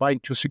Hunter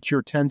Biden to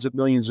secure tens of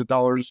millions of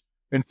dollars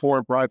in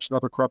foreign bribes and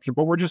other corruption.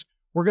 But we're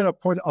going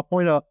to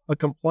appoint a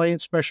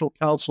compliant special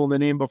counsel in the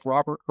name of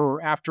Robert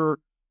Hur after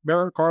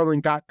Merrick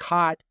Garland got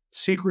caught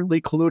secretly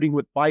colluding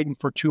with Biden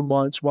for 2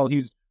 months while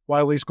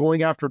he's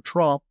going after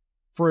Trump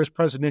for his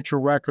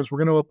presidential records. We're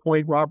going to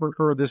appoint Robert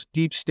Hur, this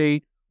deep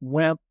state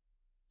WEMP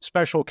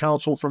special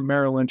counsel from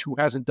Maryland who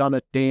hasn't done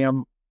a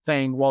damn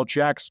thing, while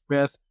Jack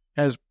Smith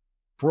has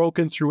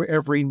broken through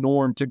every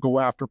norm to go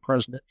after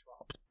President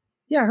Trump.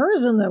 Yeah,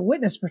 Hur's in the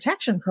witness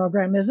protection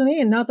program, isn't he?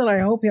 And not that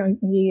I hope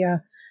he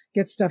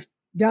gets stuff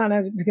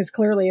done, because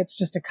clearly it's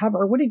just a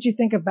cover. What did you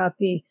think about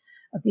the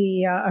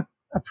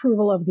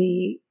approval of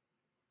the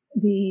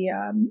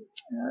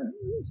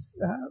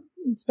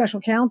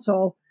special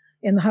counsel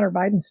in the Hunter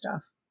Biden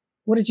stuff?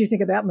 What did you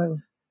think of that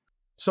move?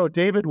 So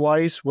David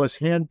Weiss was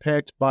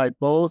handpicked by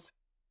both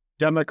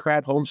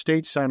Democrat home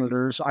state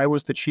senators. I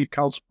was the chief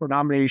counsel for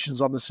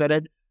nominations on the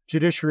Senate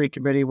Judiciary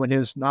Committee when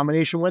his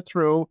nomination went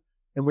through,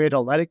 and we had to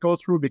let it go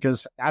through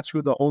because that's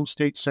who the home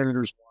state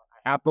senators want.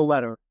 I have the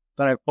letter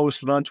that I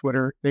posted on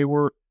Twitter.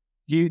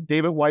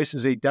 David Weiss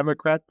is a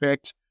Democrat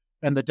picked,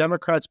 and the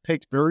Democrats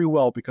picked very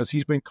well because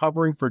he's been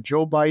covering for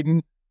Joe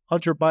Biden,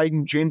 Hunter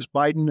Biden, James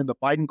Biden, and the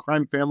Biden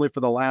crime family for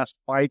the last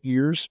 5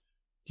 years.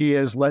 He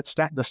has let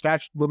the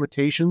statute of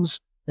limitations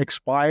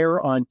expire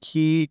on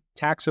key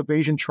tax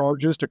evasion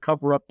charges to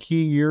cover up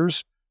key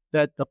years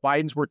that the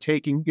Bidens were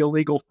taking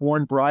illegal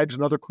foreign bribes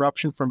and other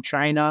corruption from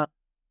China,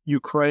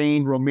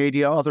 Ukraine,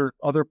 Romania,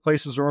 other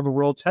places around the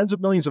world, tens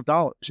of millions of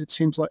dollars. It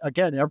seems like,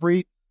 again,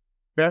 every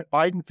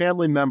Biden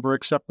family member,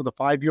 except for the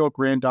 5-year-old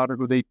granddaughter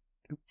who they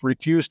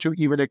refused to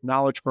even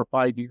acknowledge for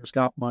 5 years,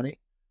 got money.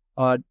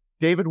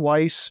 David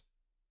Weiss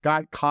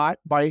got caught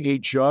by a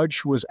judge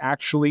who was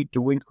actually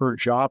doing her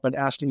job and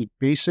asked a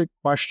basic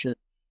question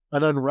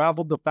and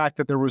unraveled the fact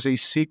that there was a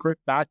secret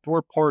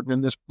backdoor pardon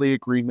in this plea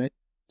agreement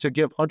to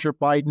give Hunter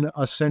Biden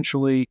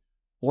essentially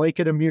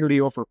blanket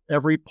immunity over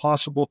every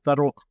possible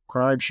federal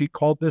crime. She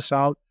called this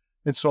out.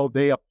 And so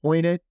they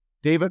appointed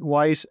David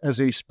Weiss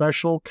as a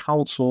special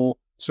counsel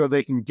so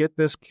they can get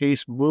this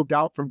case moved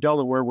out from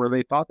Delaware, where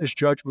they thought this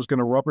judge was going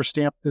to rubber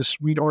stamp this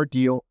sweetheart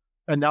deal.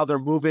 And now they're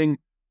moving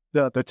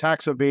the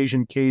tax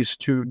evasion case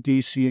to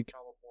D.C. and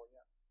California.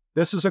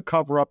 This is a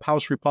cover-up.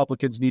 House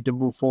Republicans need to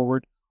move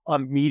forward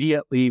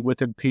immediately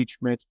with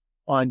impeachment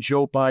on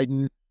Joe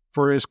Biden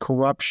for his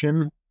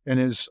corruption and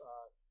his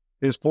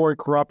foreign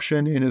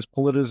corruption and his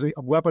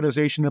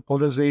weaponization and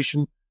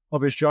politicization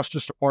of his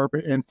Justice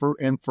Department,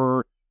 and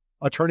for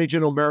Attorney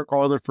General Merrick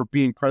Garland for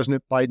being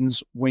President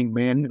Biden's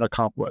wingman and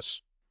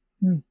accomplice.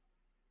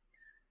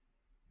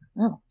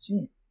 Oh,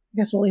 gee. I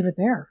guess we'll leave it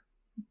there.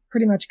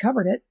 Pretty much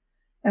covered it.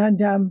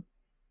 And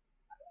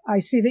I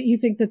see that you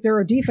think that there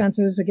are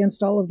defenses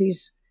against all of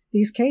these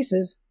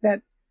cases,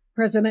 that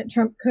President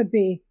Trump could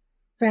be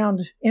found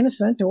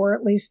innocent or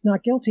at least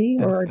not guilty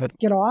or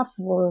get off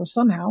or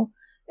somehow.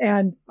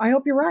 And I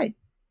hope you're right.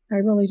 I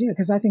really do,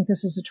 because I think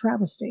this is a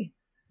travesty.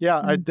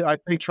 Yeah, I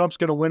think Trump's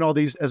going to win all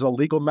these as a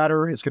legal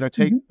matter. It's going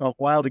to take a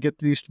while to get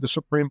these to the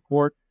Supreme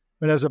Court.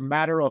 But as a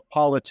matter of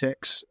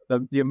politics,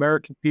 the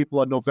American people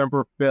on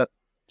November 5th,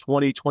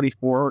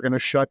 2024 are going to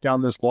shut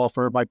down this law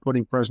firm by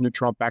putting President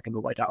Trump back in the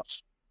White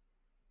House.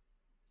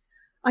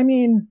 I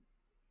mean,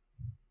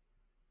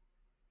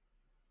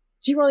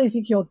 do you really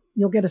think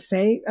you'll get a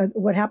say at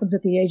what happens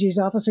at the AG's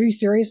office? Are you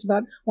serious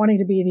about wanting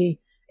to be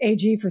the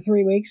AG for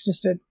 3 weeks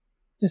just to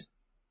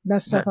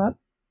mess stuff up?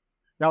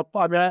 Now,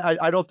 I mean,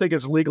 I don't think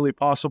it's legally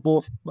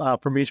possible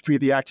for me to be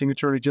the acting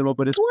attorney general,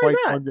 but it's Why is quite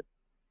that? fun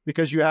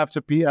because you have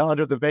to be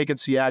under the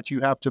Vacancy Act.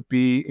 You have to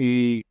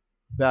be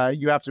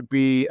you have to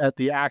be at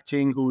the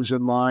acting who's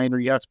in line, or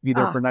you have to be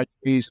there for 90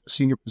 days, a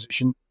senior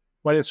position.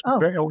 But it's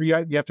or you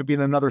have to be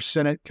in another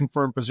Senate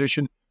confirmed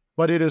position.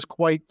 But it is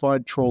quite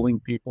fun trolling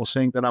people,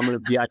 saying that I'm going to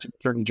be acting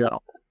attorney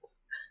general.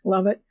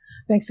 Love it.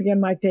 Thanks again,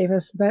 Mike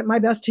Davis. But my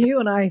best to you,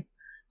 and I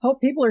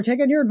hope people are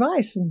taking your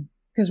advice.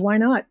 Because why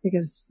not?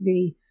 Because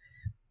the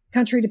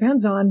country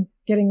depends on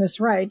getting this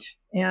right.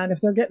 And if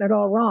they're getting it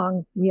all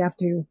wrong, we have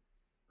to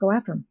go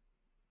after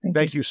them.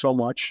 Thank you so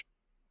much.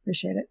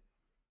 Appreciate it.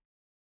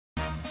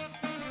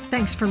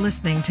 Thanks for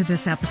listening to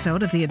this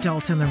episode of the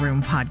Adult in the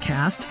Room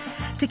podcast.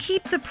 To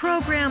keep the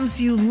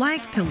programs you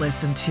like to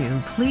listen to,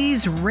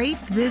 please rate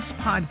this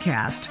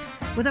podcast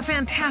with a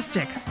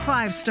fantastic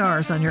 5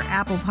 stars on your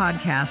Apple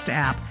Podcast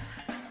app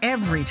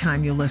every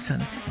time you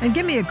listen. And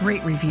give me a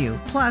great review.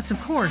 Plus, of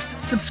course,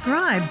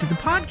 subscribe to the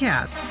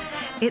podcast.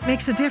 It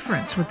makes a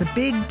difference with the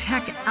big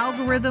tech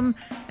algorithm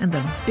and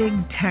the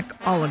big tech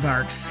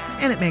oligarchs,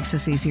 and it makes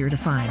us easier to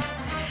find.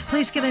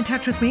 Please get in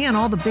touch with me on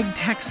all the big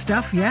tech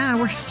stuff. Yeah,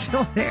 we're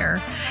still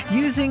there.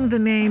 Using the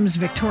names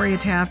Victoria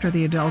Taft or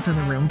the Adult in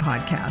the Room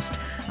podcast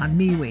on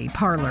MeWe,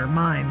 Parler,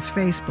 Minds,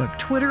 Facebook,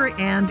 Twitter,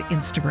 and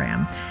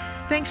Instagram.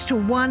 Thanks to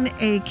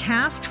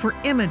 1ACast for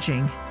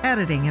imaging,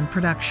 editing, and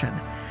production.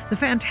 The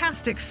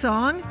fantastic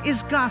song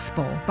is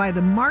Gospel by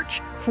the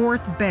March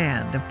 4th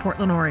Band of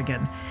Portland,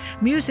 Oregon.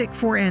 Music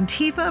for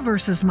Antifa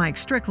versus Mike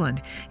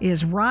Strickland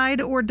is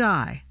Ride or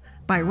Die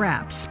by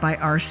Raps by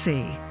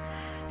RC.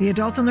 The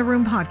Adult in the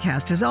Room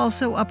podcast is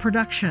also a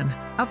production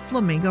of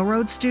Flamingo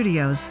Road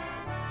Studios.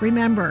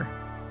 Remember,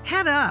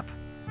 head up,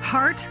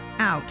 heart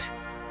out,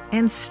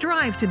 and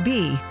strive to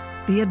be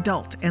the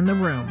adult in the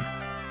room.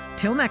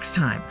 Till next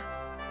time,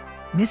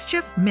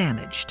 mischief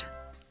managed.